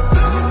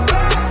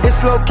 it's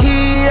low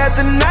key at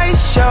the night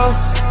show.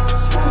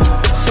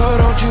 So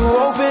don't you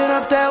open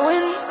up that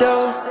window,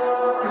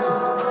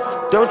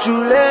 don't you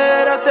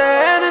let out the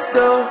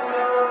antidote.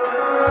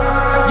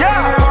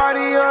 Yeah,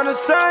 party on a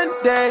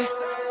Sunday,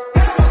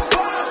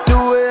 do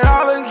it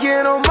all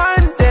again on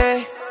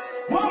Monday.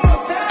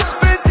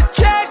 Split the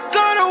check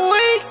on a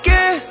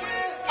weekend,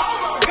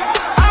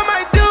 I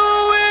might do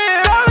it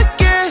all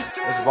again.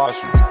 Let's boss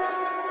you.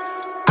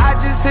 I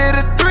just hit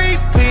a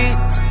 3-peat,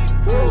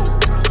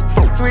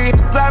 3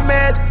 hits I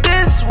met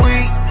this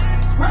week.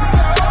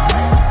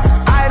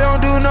 I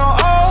don't do no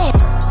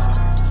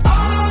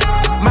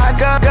my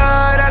God,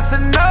 that's a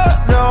no.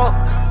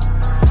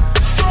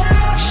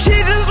 She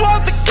just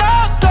want the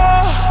condo,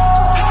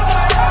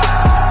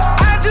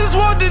 I just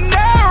want the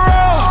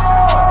narrow.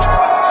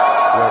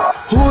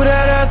 Who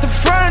that at the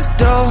front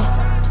door?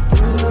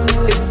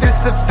 If it's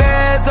the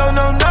feds, oh no.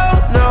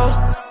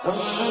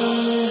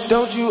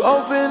 Don't you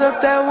open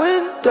up that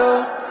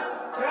window,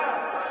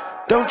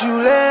 don't you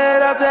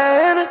let out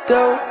that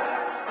antidote.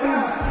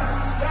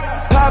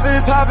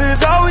 Poppin',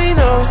 all we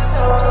know.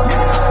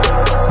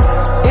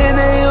 In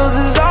the hills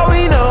is all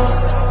we know.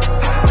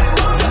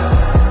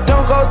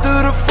 Don't go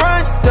through the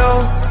front door,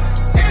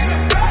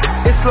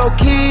 it's low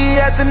key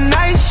at the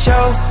night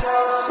show.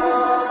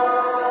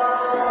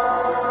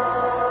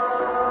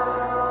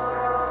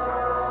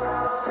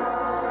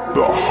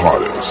 The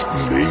hottest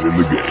name in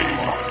the game,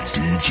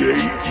 DJ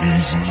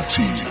Eazy T.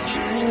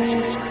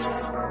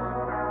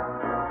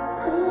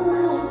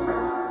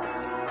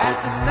 At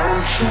the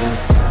night show.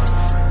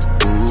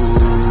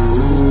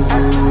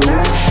 At the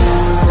night show.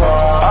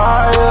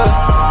 Oh yeah.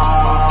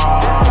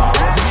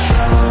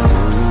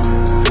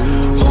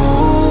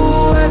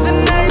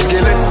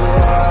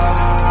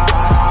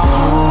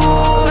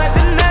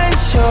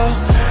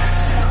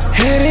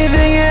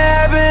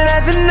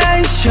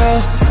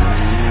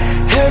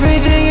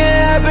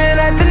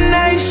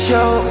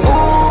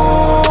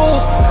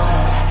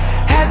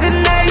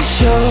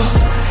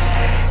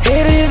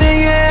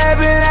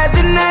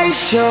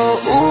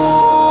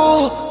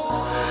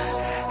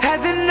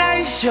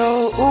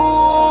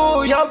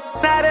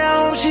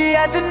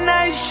 at the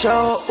night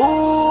show.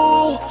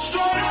 Ooh,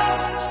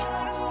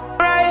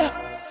 right.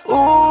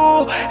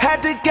 Ooh,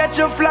 had to catch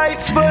a flight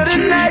for the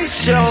night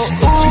show.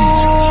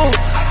 Ooh,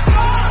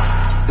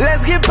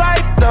 let's get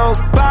piped though.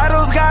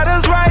 Bottles got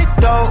us right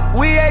though.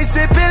 We ain't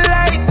sipping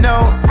light,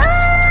 no.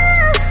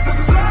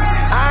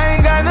 I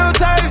ain't got no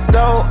type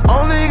though.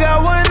 Only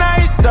got one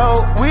night though.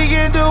 We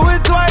can do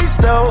it twice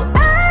though.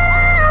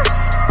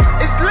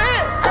 It's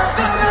lit. At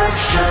the night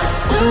show.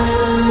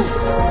 Ooh.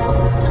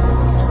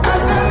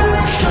 At the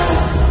night show.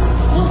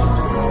 Ooh.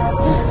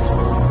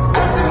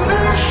 At the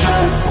night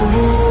show.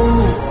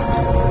 Ooh.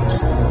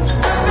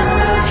 At the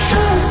night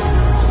show.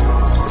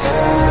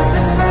 Yeah, at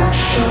the night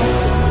show.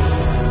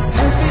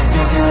 At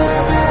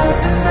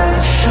the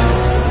night show.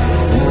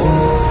 Ooh.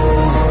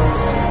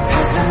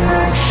 At the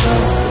night show.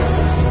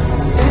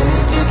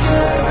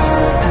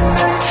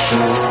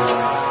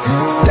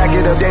 Stack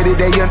it up day to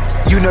day,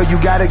 you know you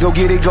gotta go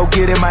get it,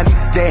 my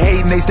they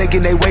hating, they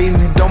staking, they waiting,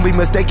 don't be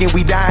mistaken,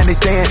 we dying, they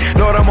stand,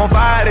 Lord I'm on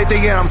fire, they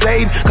thinking I'm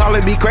saved,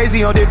 calling me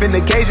crazy on different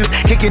occasions,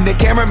 kicking the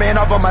cameraman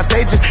off of my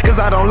stages, cause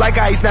I don't like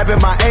how he snapping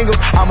my angles,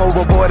 I'm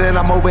overboard and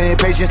I'm over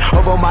impatient,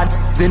 over my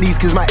and these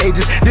cause my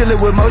ages,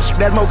 dealing with motion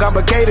that's more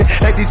complicated,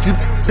 like these two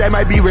that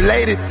might be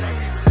related,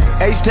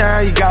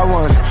 H-Town you got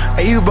one,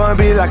 and you bun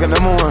be like a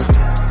number one.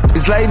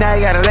 It's late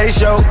night, got a late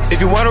show. If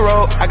you wanna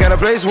roll, I got a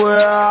place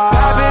where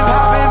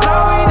poppin',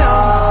 blowin'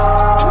 on.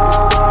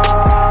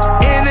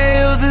 In the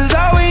hills is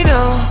all we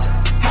know.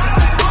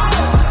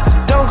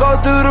 Don't go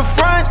through the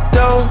front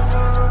door.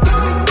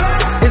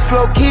 It's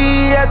low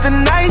key at the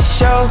night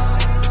show.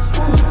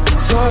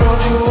 So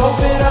don't you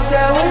open up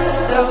that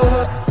window.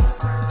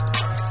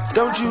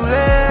 Don't you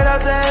let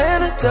out the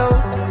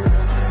antidote.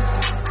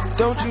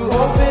 Don't you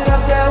open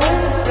up that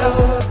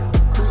window.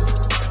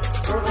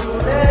 Don't you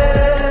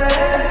let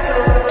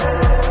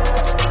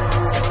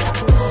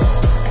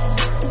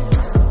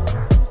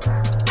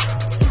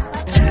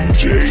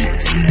DJ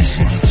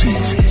Eazy T.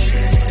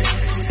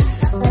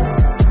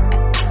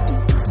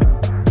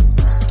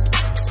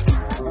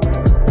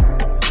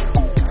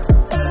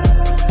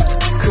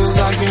 Cause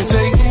I can't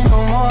take it no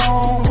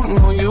more.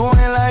 No, you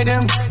ain't like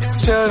them.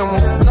 Tell them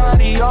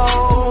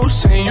adios.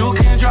 Say you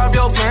can drop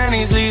your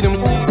panties, leave them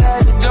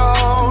at the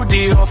door.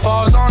 Dior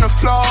falls on the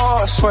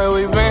floor. I swear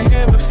we've been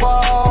here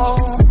before.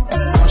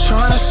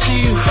 Trying to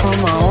see you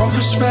from my own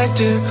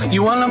perspective.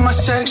 You all in my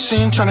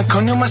section, trying to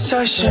come to my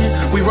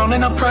session. We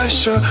rolling up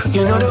pressure,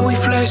 you know that we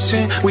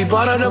flexing. We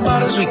bought all the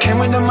bottles, we came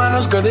with the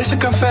models. Girl, this a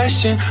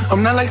confession,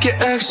 I'm not like your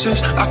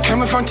exes. I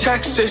came in from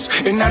Texas,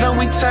 and now that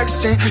we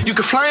texting, you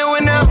can fly in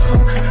whenever.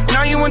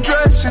 Now you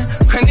undressing,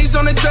 pennies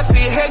on the dresser,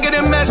 your hair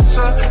getting messed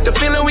up. The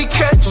feeling we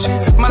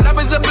catching, my love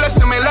is a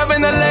blessing. Make love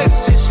in the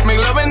Lexus, make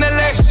love in the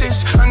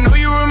Lexus. I know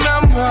you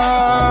remember.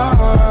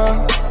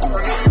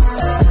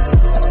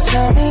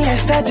 Tell me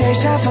it's that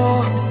deja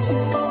vu.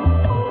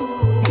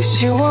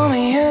 Cause you want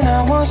me and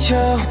I want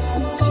you.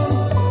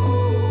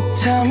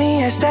 Tell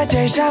me it's that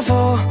deja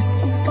vu.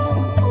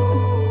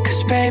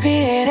 Cause baby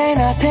it ain't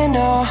nothing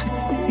new,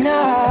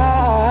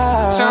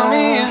 no. Tell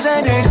me it's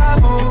that deja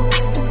vu.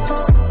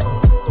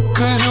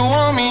 Cause you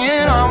want me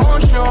and I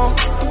want you.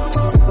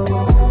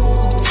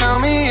 Tell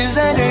me it's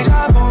that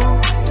deja vu.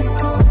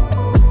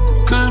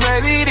 Cause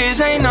baby this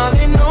ain't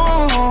nothing new.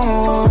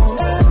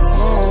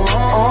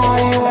 Oh,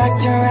 you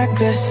acting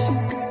reckless.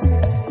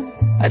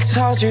 I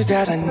told you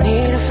that I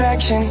need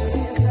affection,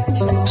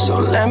 so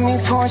let me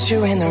point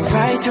you in the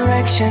right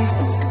direction.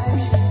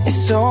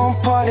 It's so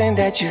important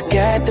that you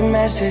get the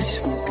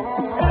message.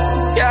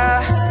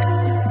 Yeah,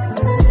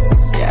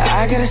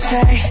 I gotta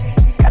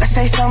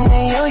say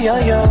something to you.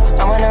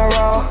 I'm gonna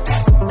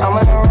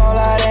roll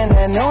out in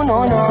that no.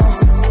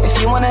 If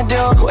you wanna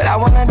do what I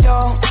wanna do,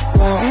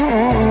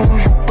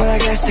 well, I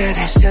guess that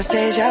it's just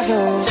deja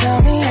vu.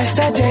 Tell me it's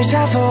that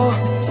deja vu.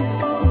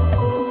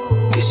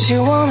 Cause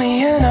you want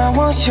me and I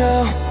want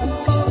you.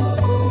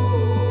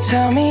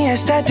 Tell me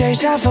it's that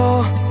deja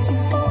vu.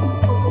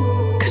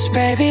 Cause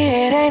baby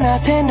it ain't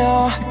nothing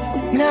new,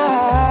 no.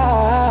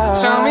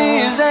 Tell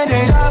me it's that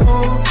deja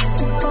vu.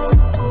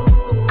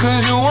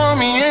 Cause you want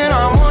me and I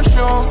want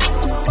you.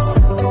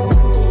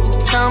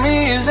 Tell me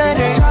it's that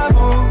deja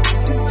vu.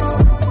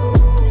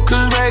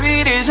 Cause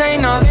baby this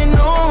ain't nothing new.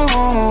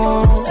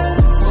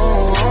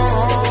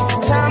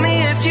 Tell me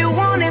if you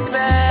want it,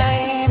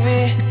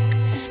 baby.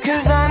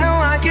 Cause I know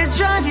I could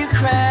drive you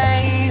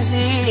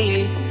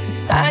crazy.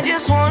 I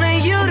just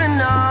wanted you to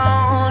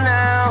know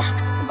now.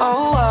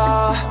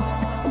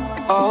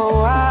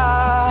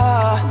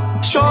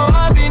 Show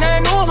up in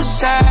that new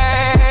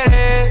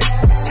side.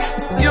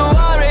 You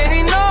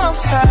already know I'm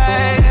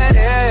faded.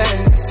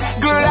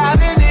 Girl, I've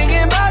been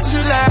thinking about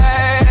you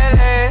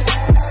lately.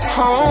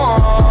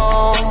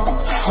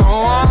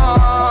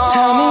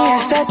 Tell me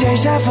it's that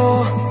deja vu.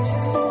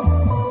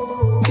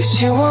 Cause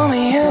you want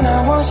me and I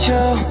want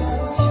you.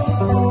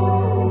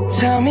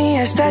 Tell me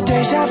it's that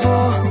deja vu.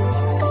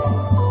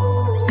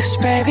 Cause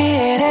baby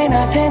it ain't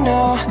nothing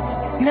new,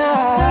 no.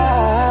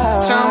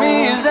 Tell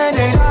me it's that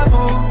deja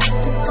vu.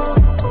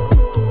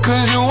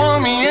 Cause you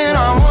want me and I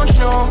want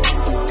you.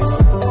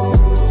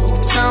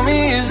 me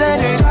is that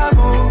deja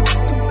vu.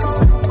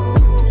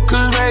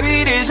 Cause baby,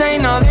 this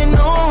ain't nothing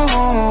new.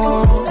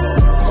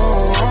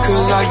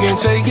 Cause I can't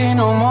take it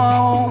no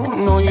more.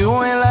 No, you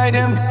ain't like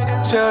them.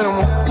 Tell them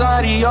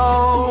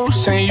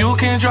adios. Saying you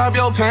can drop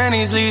your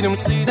panties, leave them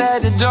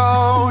at the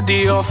door.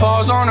 Dior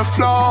falls on the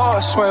floor.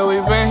 I swear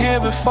we've been here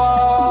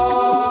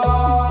before.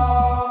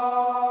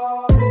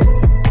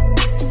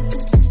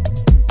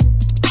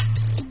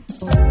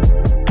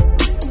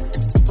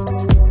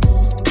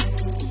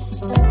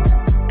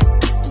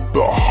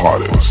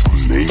 Hottest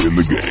name in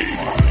the game,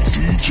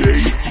 DJ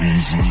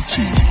Eazy T.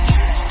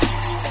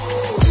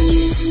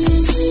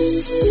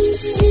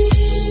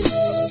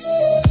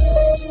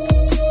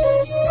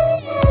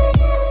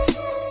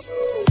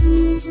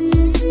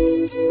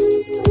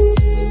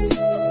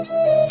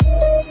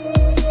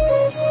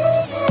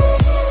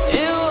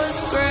 It was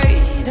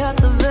great at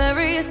the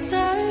very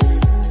start.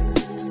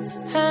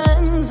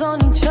 Hands on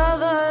each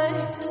other,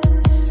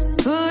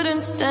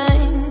 couldn't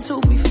stand to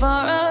be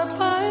far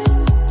apart.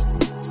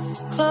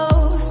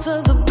 Closer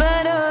the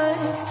better.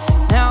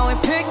 Now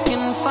we're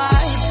picking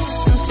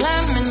fights and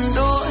slamming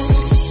doors,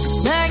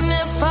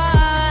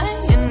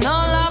 magnifying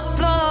all our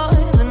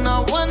flaws. And I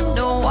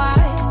wonder why,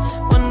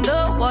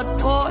 wonder what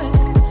for,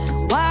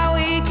 why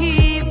we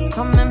keep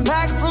coming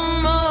back for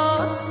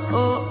more.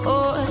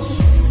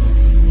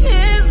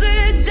 Is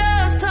it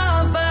just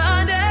our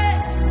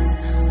bodies?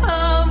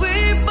 Are we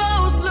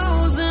both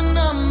losing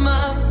our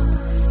minds?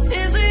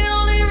 Is the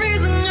only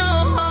reason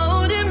you're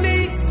holding me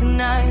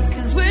tonight?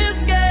 Cause we're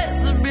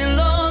scared to be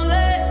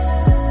lonely.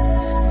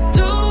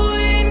 Do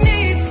we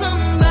need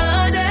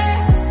somebody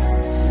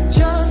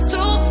just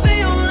to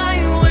feel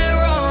like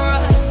we're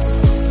alright?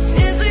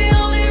 Is the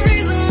only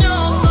reason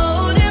you're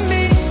holding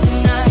me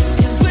tonight?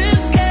 Cause we're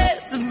scared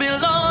to be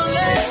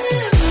lonely.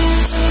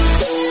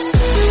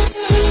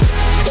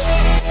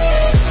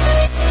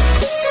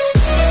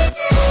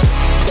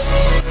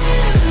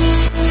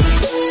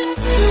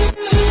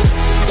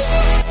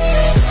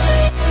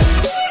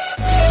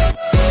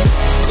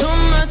 Too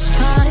much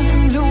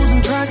time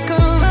losing track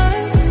of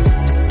us.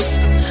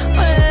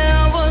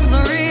 Where was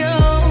the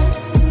real?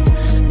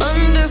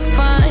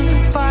 Undefined,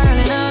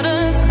 spiraling out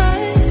of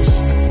touch.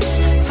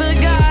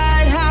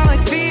 Forgot how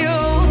it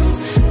feels.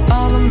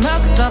 All the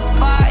messed up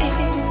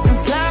fights and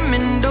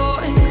slamming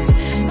doors,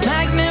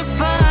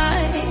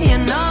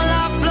 magnifying all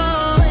our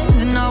flaws.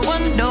 And I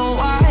wonder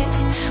why,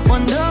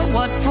 wonder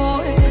what for.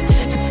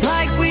 It's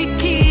like we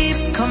keep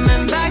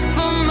coming back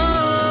for more.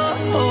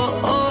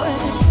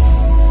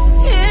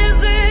 Is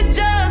it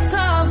just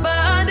our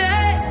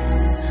bodies?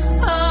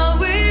 Are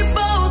we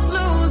both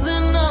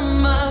losing our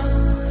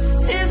minds?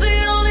 Is the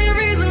only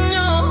reason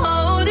you're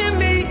holding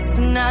me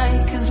tonight?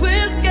 Cause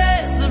we're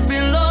scared to be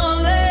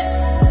lonely.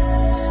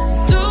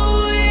 Do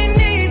we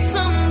need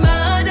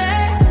somebody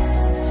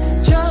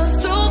just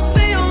to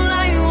feel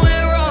like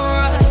we're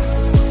alright?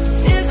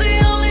 Is the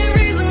only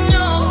reason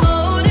you're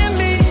holding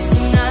me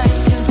tonight?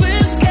 Cause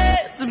we're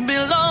scared to be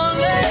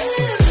lonely.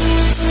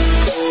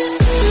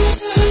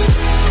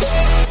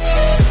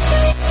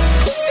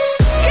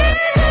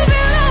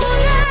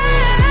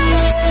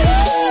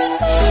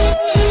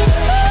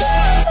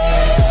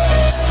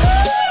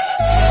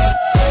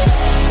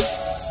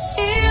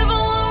 Even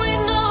when we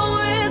know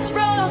it's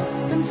wrong,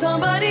 and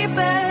somebody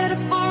better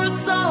for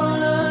us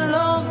all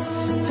along.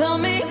 Tell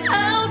me,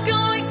 how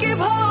can we keep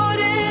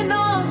holding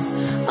on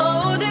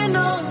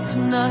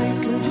tonight?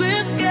 Cause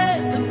we're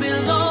scared to be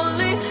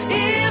lonely.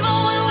 Even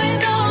when we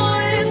know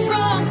it's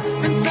wrong,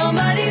 and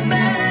somebody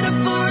better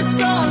for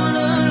us all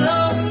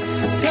along.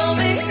 Tell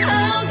me,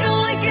 how can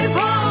we keep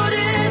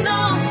holding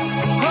on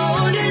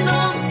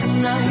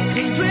tonight?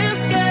 Cause we're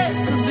scared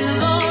to be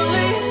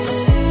lonely.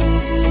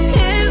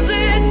 Is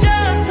it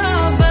just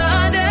our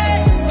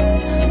bodies?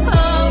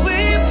 Are we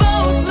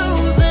both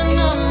losing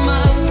our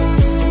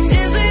minds?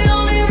 Is the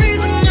only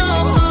reason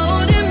you're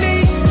holding me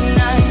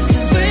tonight?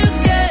 Cause we're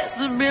scared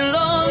to be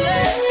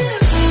lonely.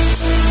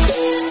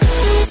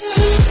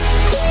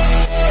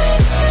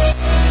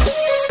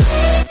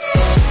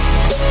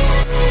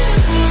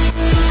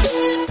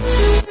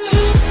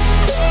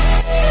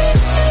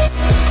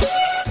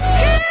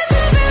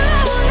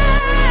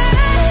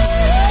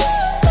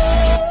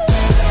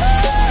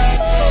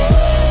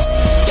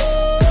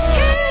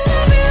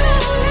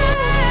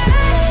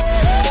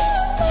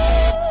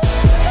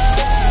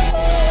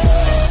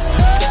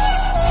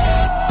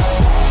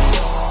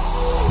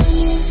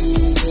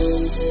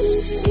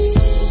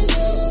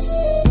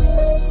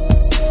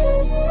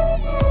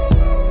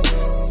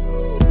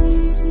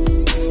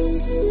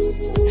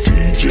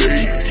 DJ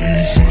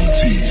Eazy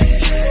T.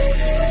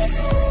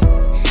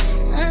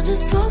 I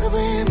just broke up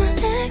with my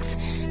ex.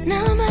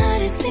 Now I'm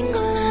already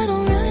single, I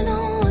don't really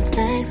know what's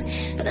next.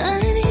 But I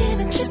ain't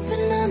even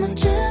tripping, I'm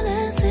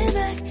jealous, sit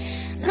back.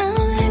 Now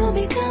they gon'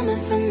 be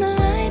coming from the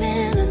right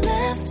and the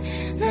left.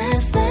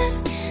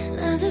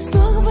 I just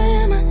broke up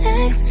with my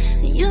ex.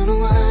 You know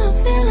what I'm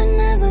feeling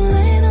as I'm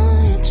laying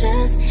on your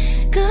chest.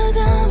 Good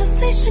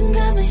conversation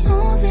got me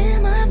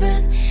holding my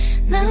breath.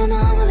 And I don't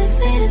normally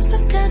say this,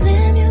 but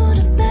goddamn, you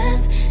the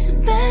best, the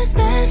best.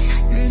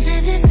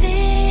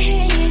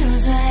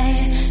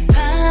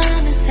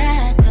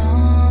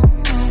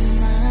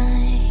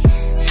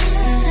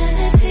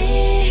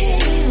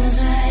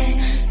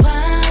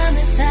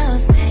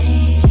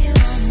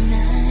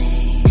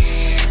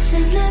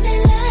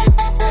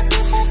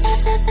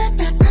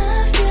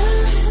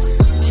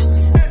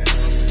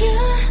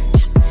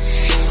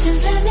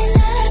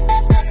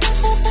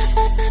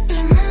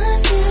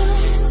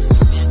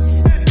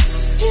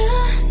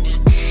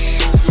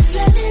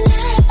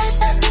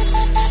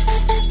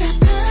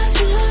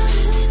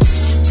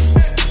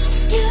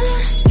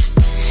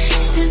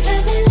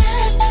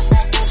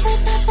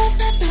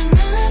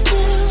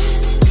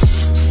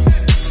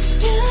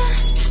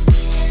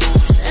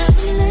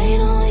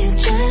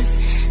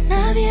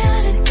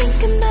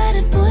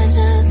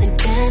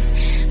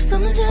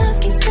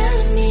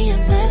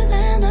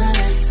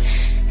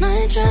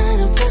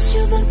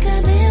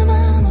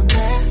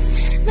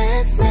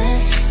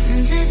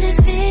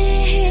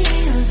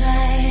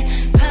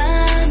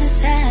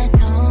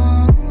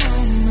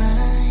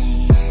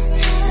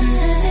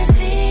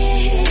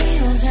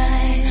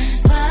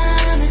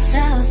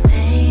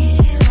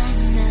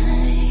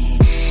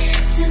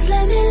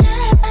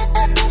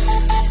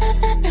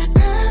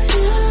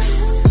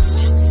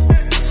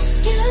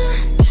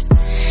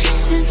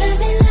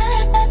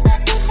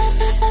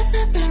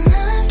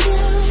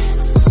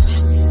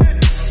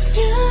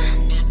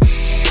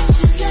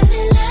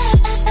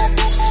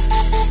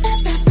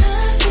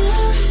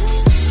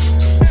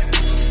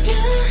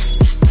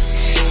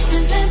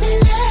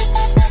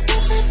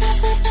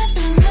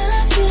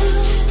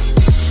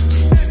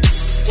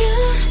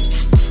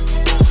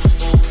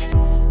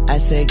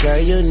 say, girl,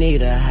 you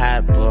need a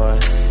hot boy.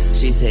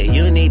 She said,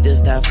 you need to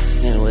stop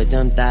f***ing with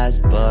them thighs,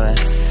 boy.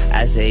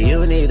 I say,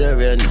 you need a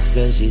real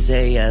nigga. She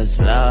say, yes,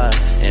 Lord.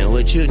 And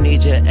what you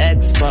need your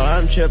ex for?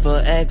 I'm triple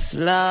X,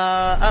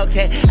 Lord.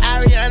 Okay,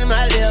 Ariana,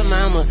 my little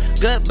mama.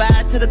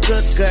 Goodbye to the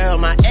good girl.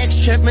 My ex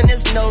tripping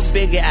is no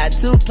biggie. I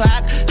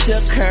Tupac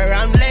took her.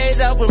 I'm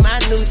laid up with my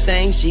new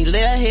thing. She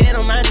lay her head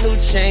on my new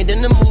chain.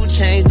 Then the mood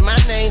changed. My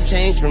name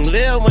changed from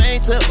Lil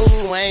Wayne to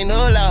Ooh Wayne.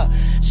 Oh, Lord.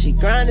 She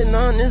grinding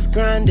on this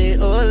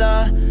grinding, oh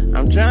Lord.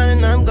 I'm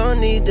drowning, I'm gon'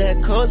 need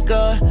that Coast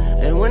Guard.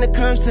 And when it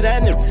comes to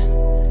that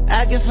nigga,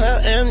 I give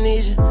her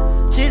amnesia.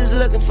 She just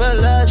looking for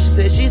love. She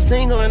said she's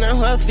single and I'm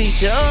her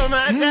feature. Oh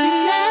my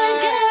God.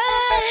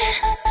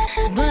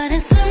 But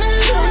it's something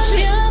about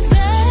your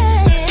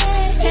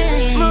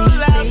baby.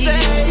 Moolah,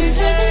 baby.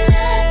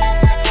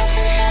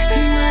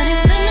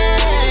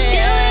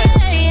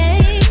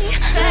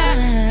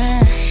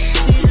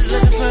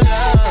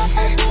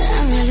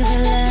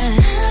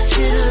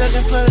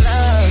 For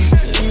love,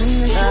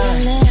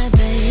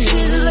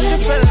 she's looking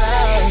for love.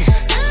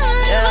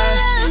 Yeah,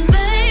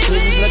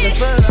 she's looking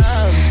for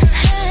love.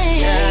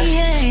 Yeah,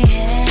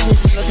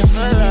 she's looking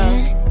for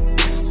love.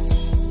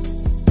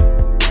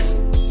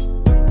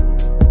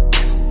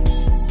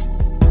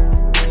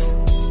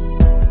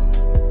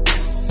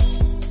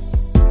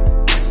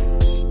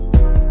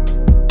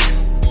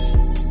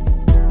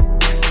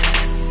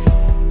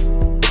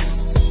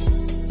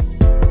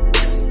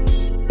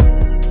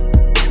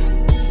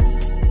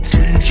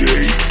 DJ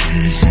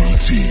Eazy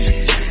T.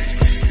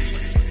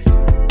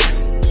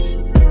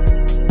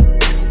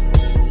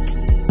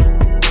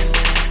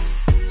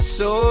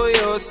 So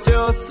you're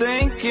still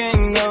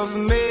thinking of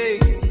me,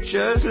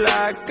 just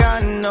like I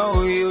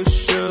know you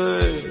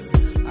should.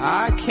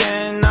 I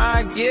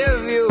cannot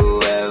give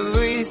you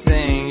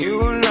everything, you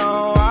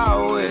know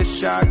I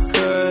wish I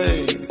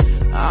could.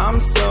 I'm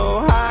so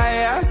high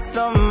at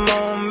the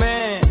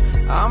moment,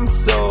 I'm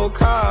so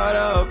caught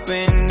up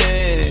in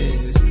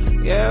this.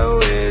 Yeah,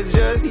 we're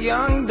just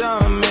young,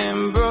 dumb,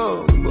 and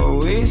broke, but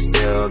we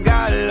still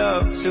got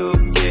love to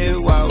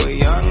give while we're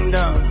young,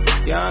 dumb,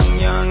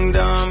 young,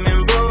 dumb,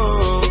 and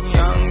broke.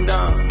 Young,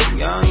 dumb,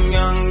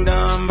 young,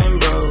 dumb, and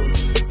broke.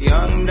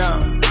 Young,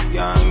 dumb,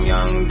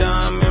 young,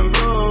 dumb, and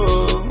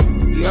broke.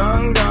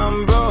 Young,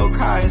 dumb, broke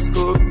high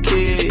school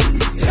kid.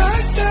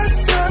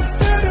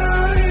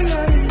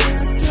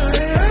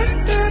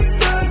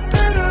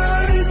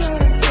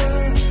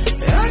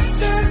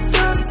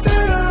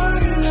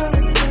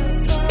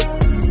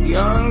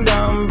 Young,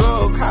 dumb,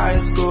 broke high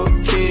school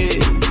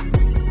kid.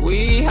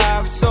 We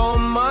have so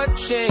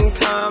much in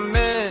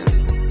common.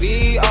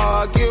 We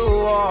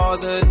argue all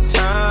the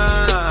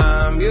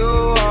time.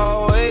 You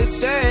always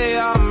say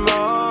I'm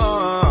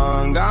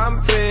wrong.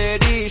 I'm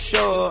pretty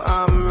sure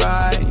I'm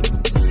right.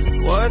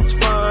 What's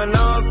fun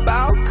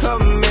about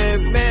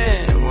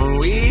commitment when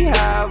we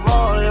have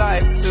all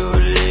life to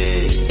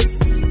live?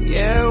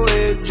 Yeah,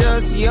 we're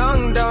just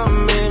young,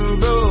 dumb, and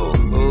broke,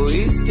 but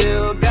we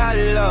still got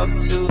love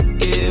to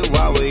give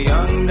while we're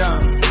young,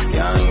 dumb,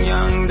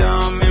 young,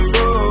 dumb, and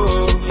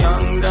broke.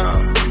 Young,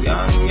 dumb,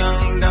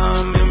 young,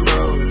 dumb, and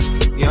broke.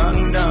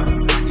 Young,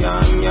 dumb,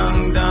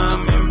 young,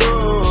 dumb, and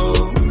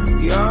broke.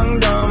 Young,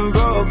 dumb,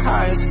 broke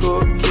high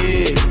school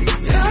kid.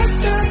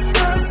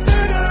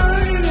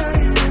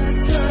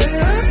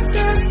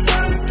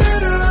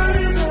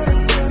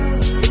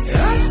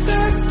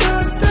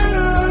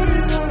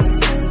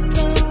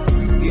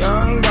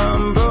 Young,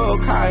 dumb,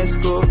 broke high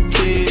school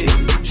kid.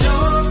 Show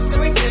up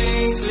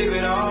everything, leave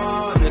it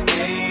all in the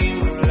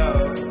game of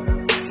love.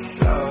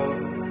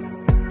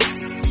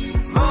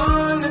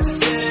 Run into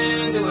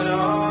sin, do it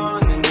all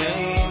in the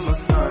name of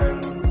fun.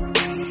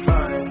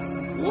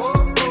 Whoa.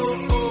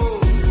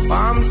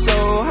 I'm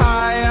so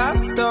high at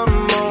the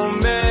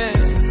moment,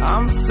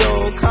 I'm so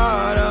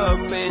caught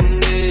up in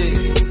this.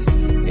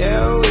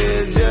 Yeah,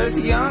 we're just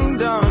young,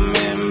 dumb,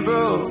 and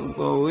broke,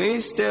 but we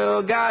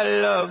still got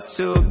love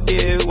to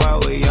give while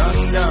we're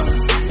young, dumb,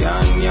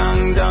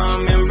 young,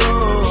 dumb, and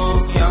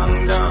broke.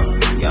 Young, dumb,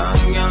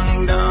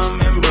 young,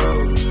 dumb, and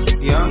broke.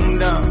 Young,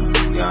 dumb,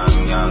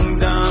 young,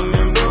 dumb,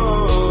 and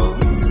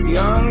broke.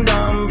 Young,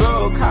 dumb,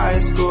 broke high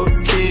school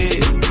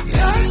kid.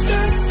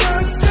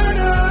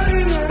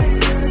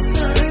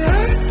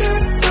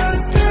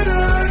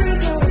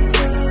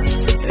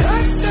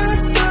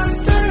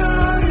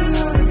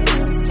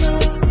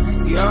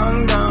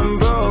 Young, dumb,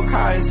 broke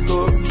high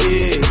school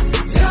kid.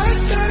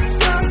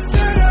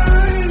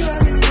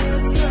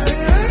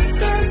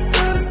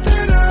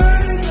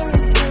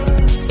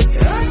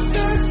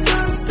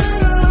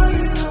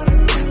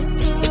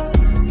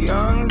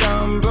 Young,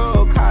 dumb,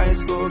 broke high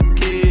school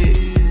kid.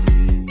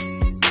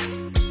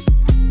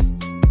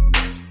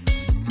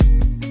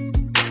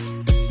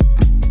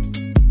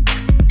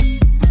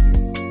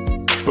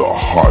 The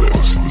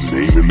hottest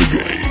name in the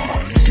game,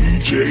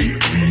 DJ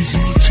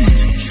Eazy T.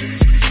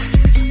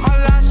 My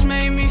last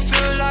made me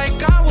feel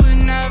like I would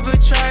never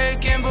try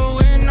again, but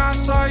when I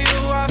saw you,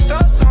 I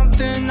felt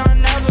something I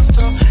never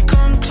felt.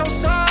 Come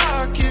closer,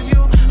 I'll give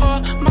you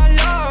all my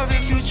love.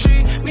 If you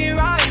treat me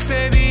right,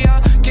 baby,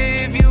 I'll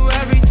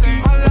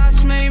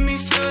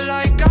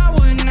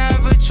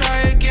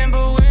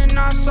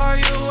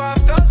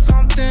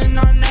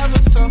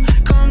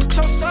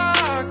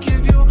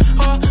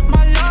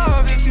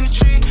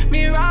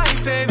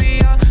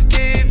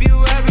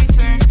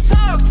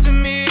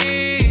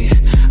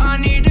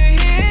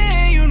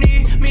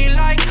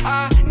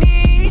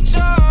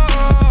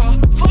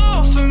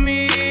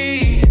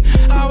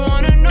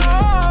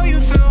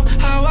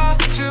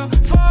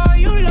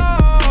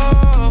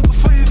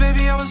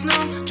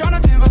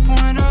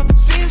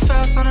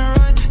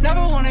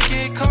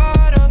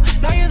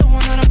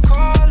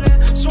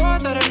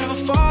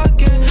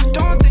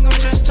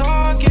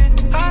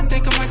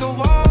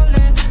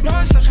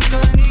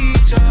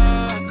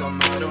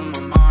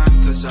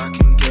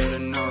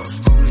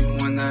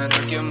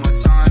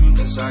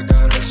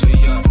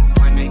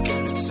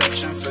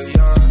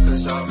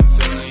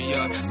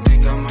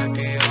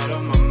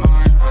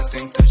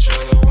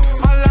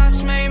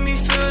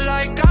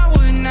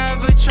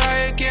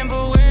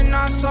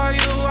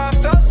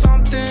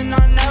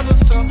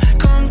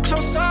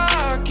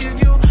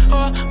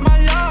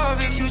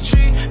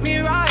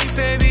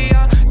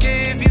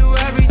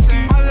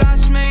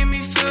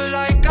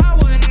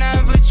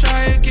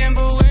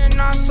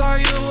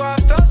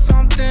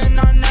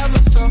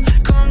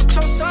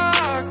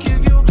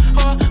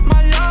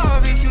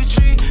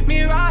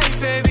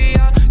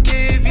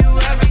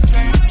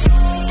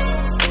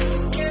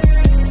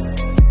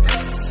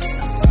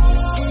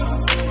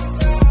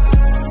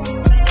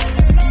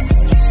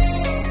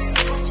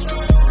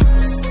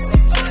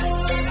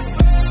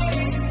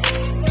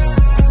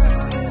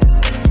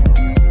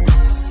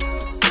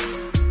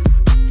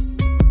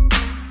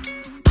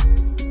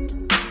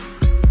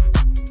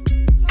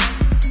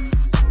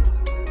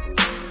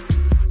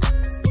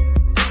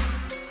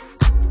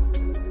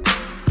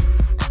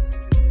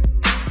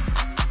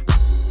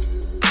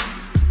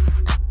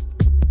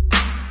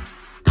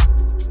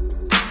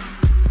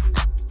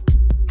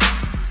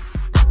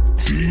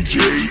DJ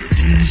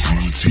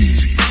Eazy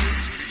T.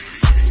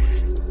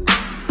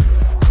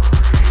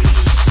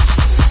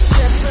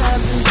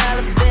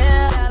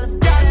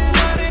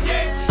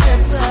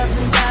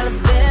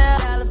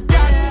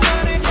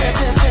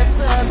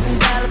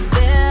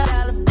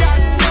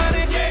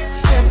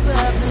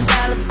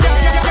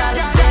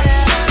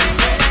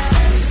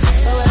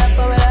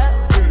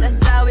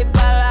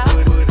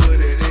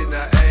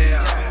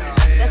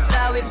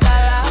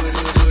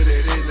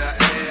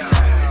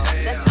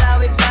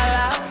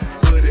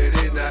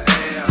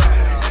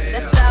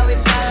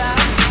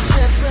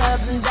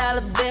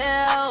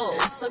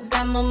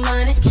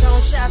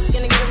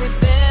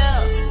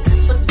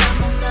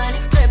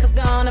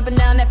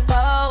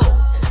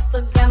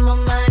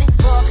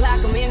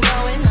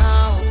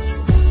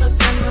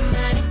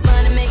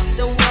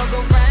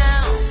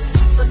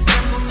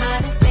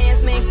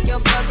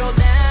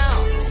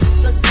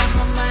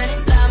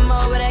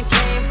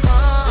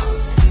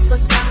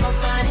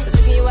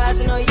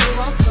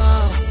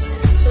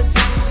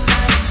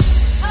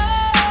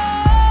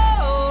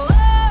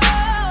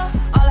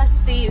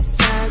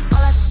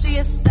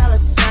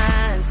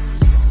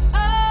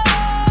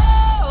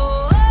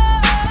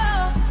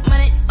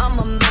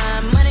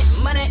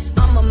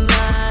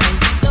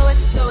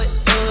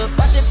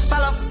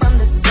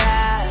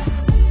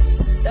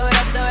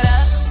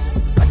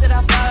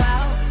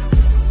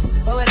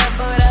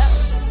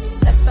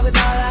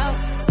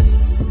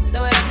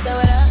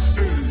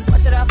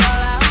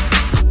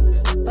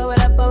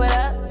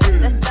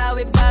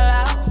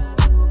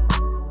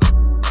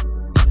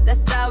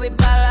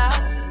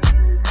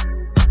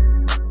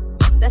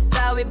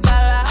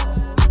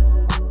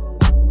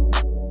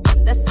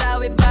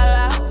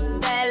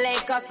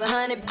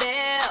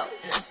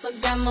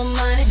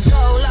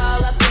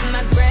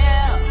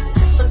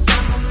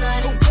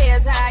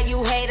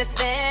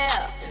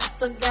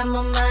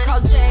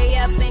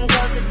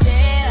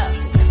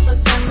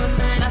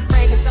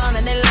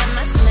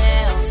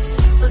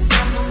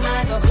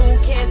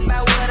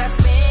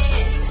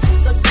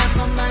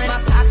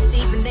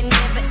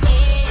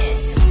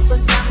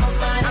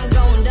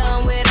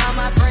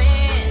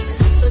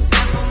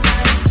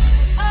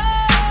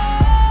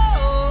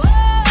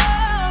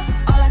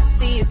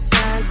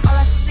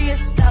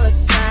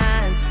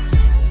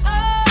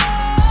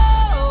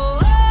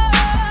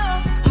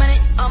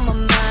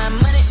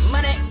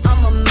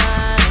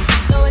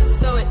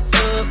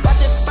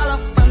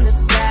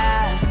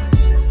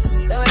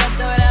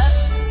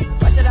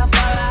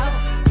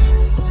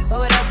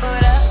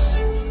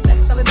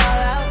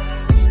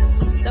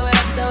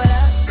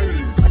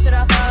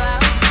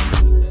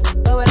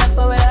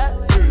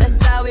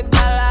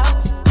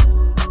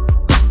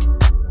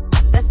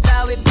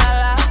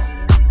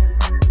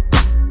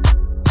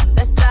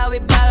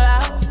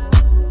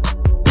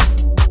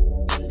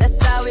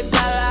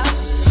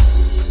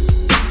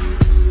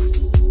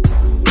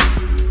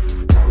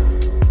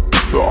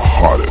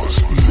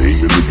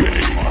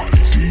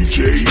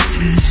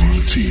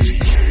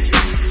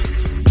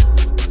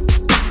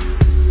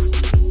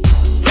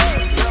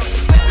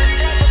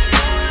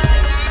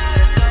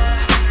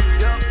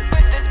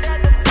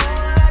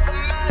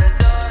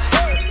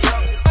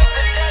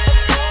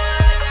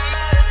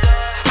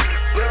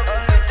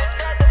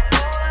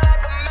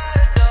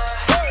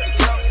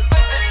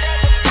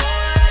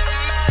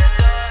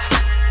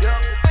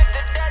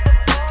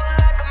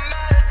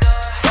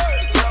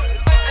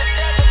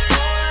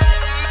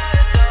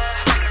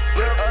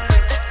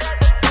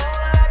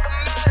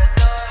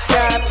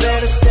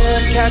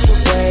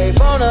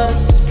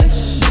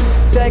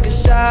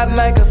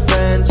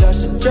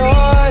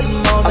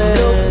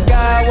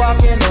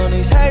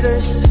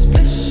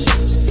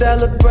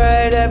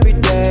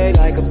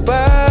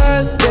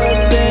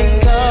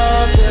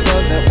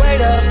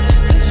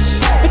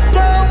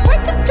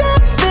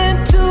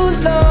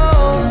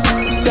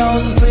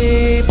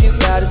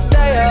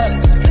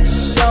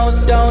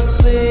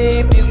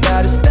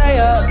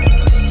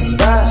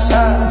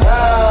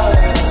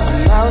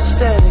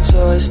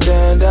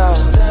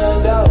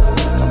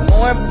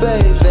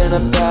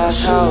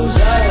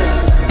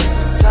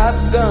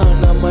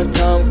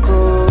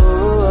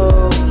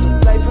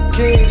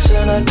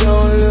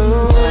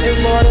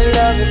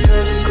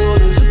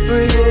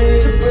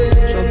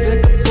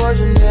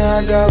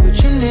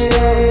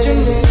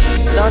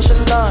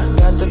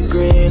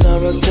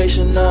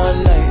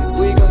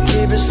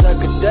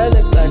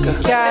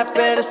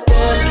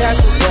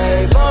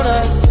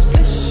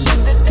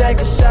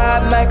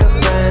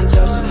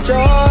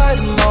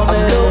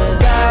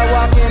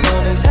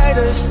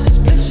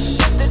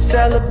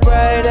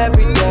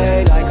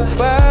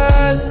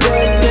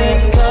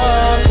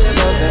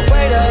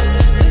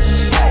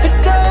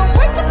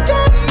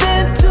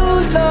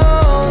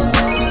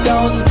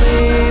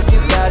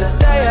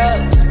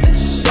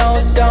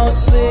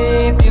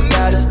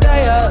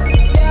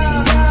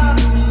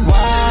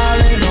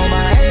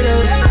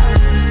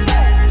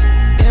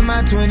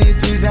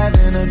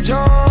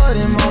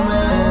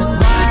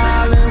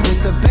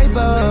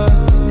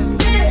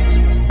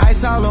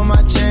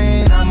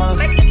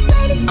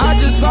 I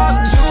just spot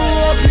 2,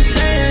 hope you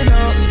staying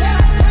up.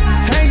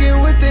 Hanging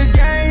with the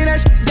gang, that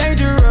shit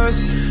dangerous.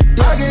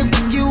 I can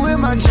pick you with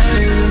my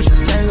chains,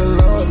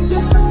 tangle up.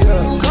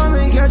 Yeah, come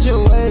and catch a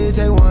wave,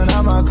 take one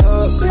out my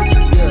cup.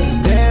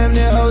 Yeah, damn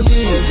the OG,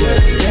 yeah,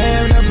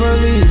 damn the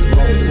police.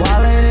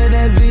 Wildin' in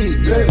SV,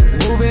 yeah,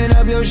 moving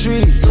up your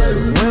street.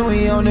 When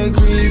we on the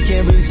creek,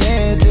 can't be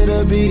saying to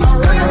the beach.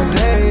 Ain't no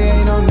day,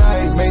 ain't no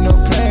night, make no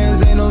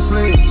plans, ain't no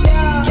sleep.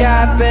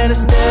 Cap in a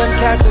stem,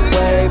 catch a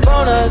wave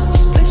on us.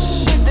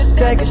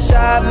 Take a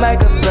shot, make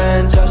a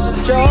friend, just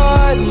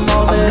enjoy the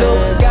moment. I'm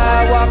Luke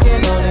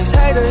Skywalking on these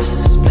haters.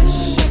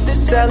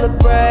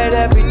 Celebrate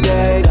every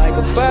day like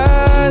a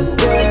birthday.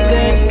 Good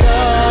things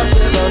come to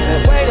those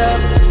that wait up.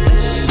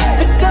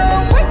 But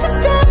don't wait to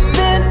jump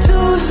in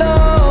too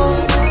long.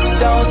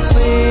 Don't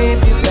sleep,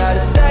 you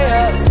gotta stay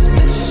up.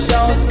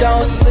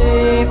 Don't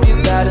sleep, you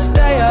gotta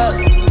stay up.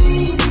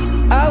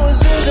 I was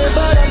losing,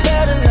 but I'm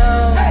better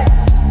now.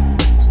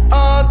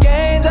 All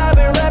games I've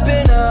been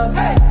wrapping up.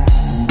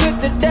 Quick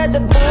to death the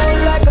bull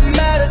like a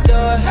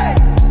matador.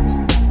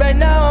 Right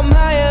now I'm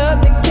higher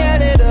up than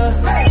Canada.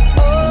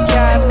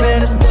 Cap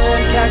in a stem,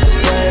 catch a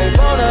wave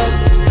on us.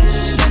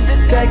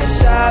 Take a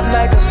shot,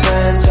 make a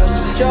friend, just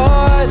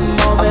enjoy the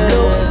moment. I'm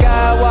Luke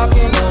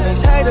Skywalking on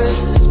these haters.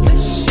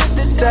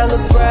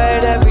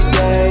 Celebrate every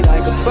day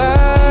like a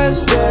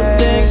birthday. Good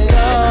things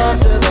come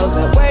to those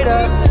that wait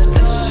up.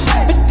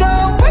 But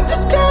don't wait to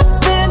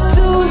jump in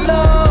too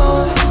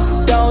long.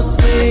 Don't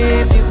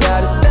sleep, you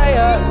gotta stay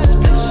up.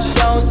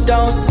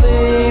 Don't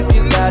sleep,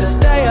 you gotta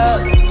stay up.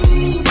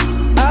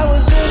 I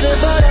was losing,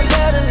 but I'm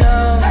better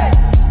now.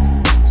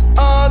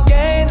 All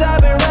games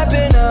I've been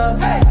wrapping up.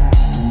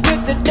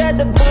 Quick to death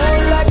the bull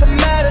like a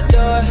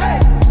matador.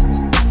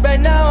 Right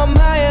now I'm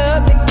higher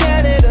up than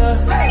Canada.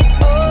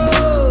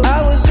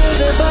 I was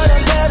losing, but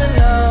I'm better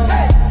now.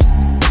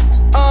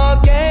 All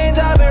games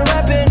I've been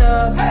wrapping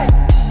up.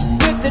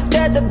 Quick to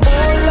death the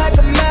bull like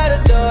a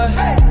matador.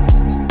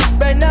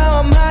 Right now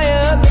I'm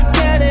higher up than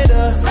Canada.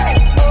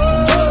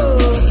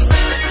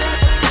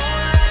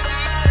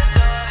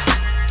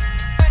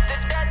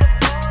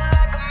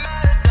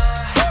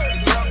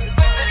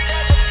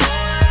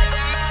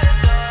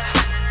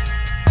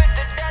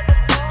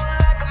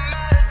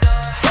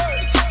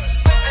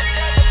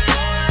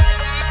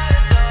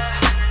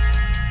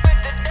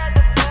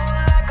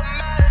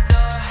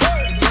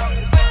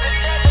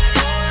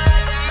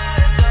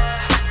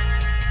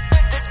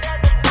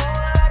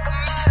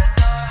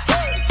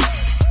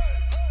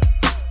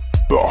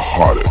 The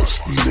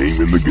hottest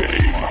name in the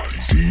game,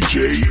 DJ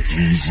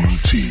Eazy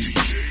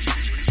T.